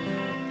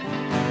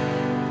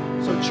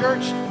 So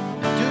church,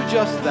 do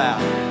just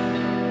that.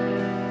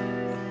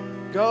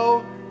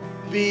 Go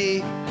be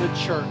the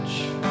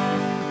church,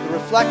 the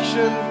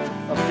reflection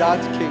of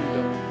God's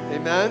kingdom.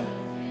 Amen?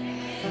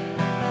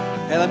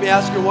 Hey, let me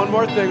ask you one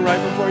more thing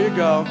right before you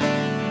go.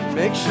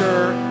 Make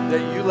sure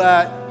that you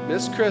let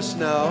Miss Chris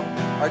know,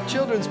 our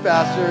children's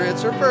pastor,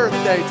 it's her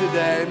birthday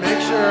today. Make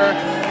sure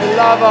you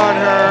love on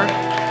her.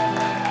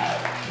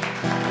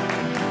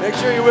 Make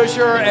sure you wish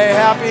her a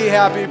happy,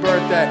 happy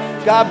birthday.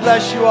 God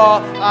bless you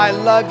all. I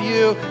love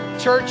you.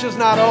 Church is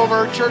not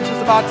over. Church is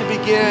about to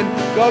begin.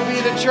 Go be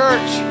the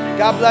church.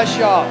 God bless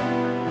y'all.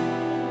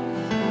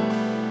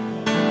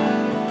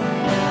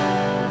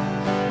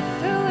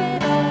 Through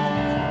it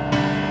all,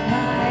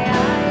 my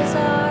eyes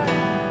are on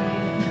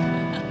you.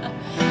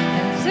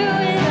 And through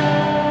it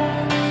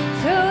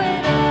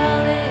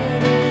all,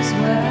 it is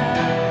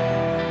well.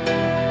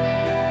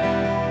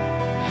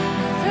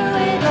 Through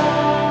it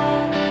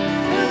all,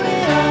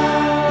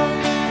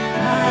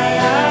 my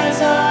eyes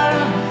are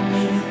on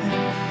you.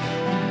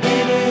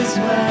 And it is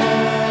well.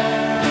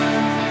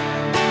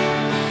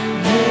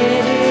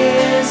 It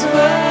is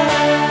well.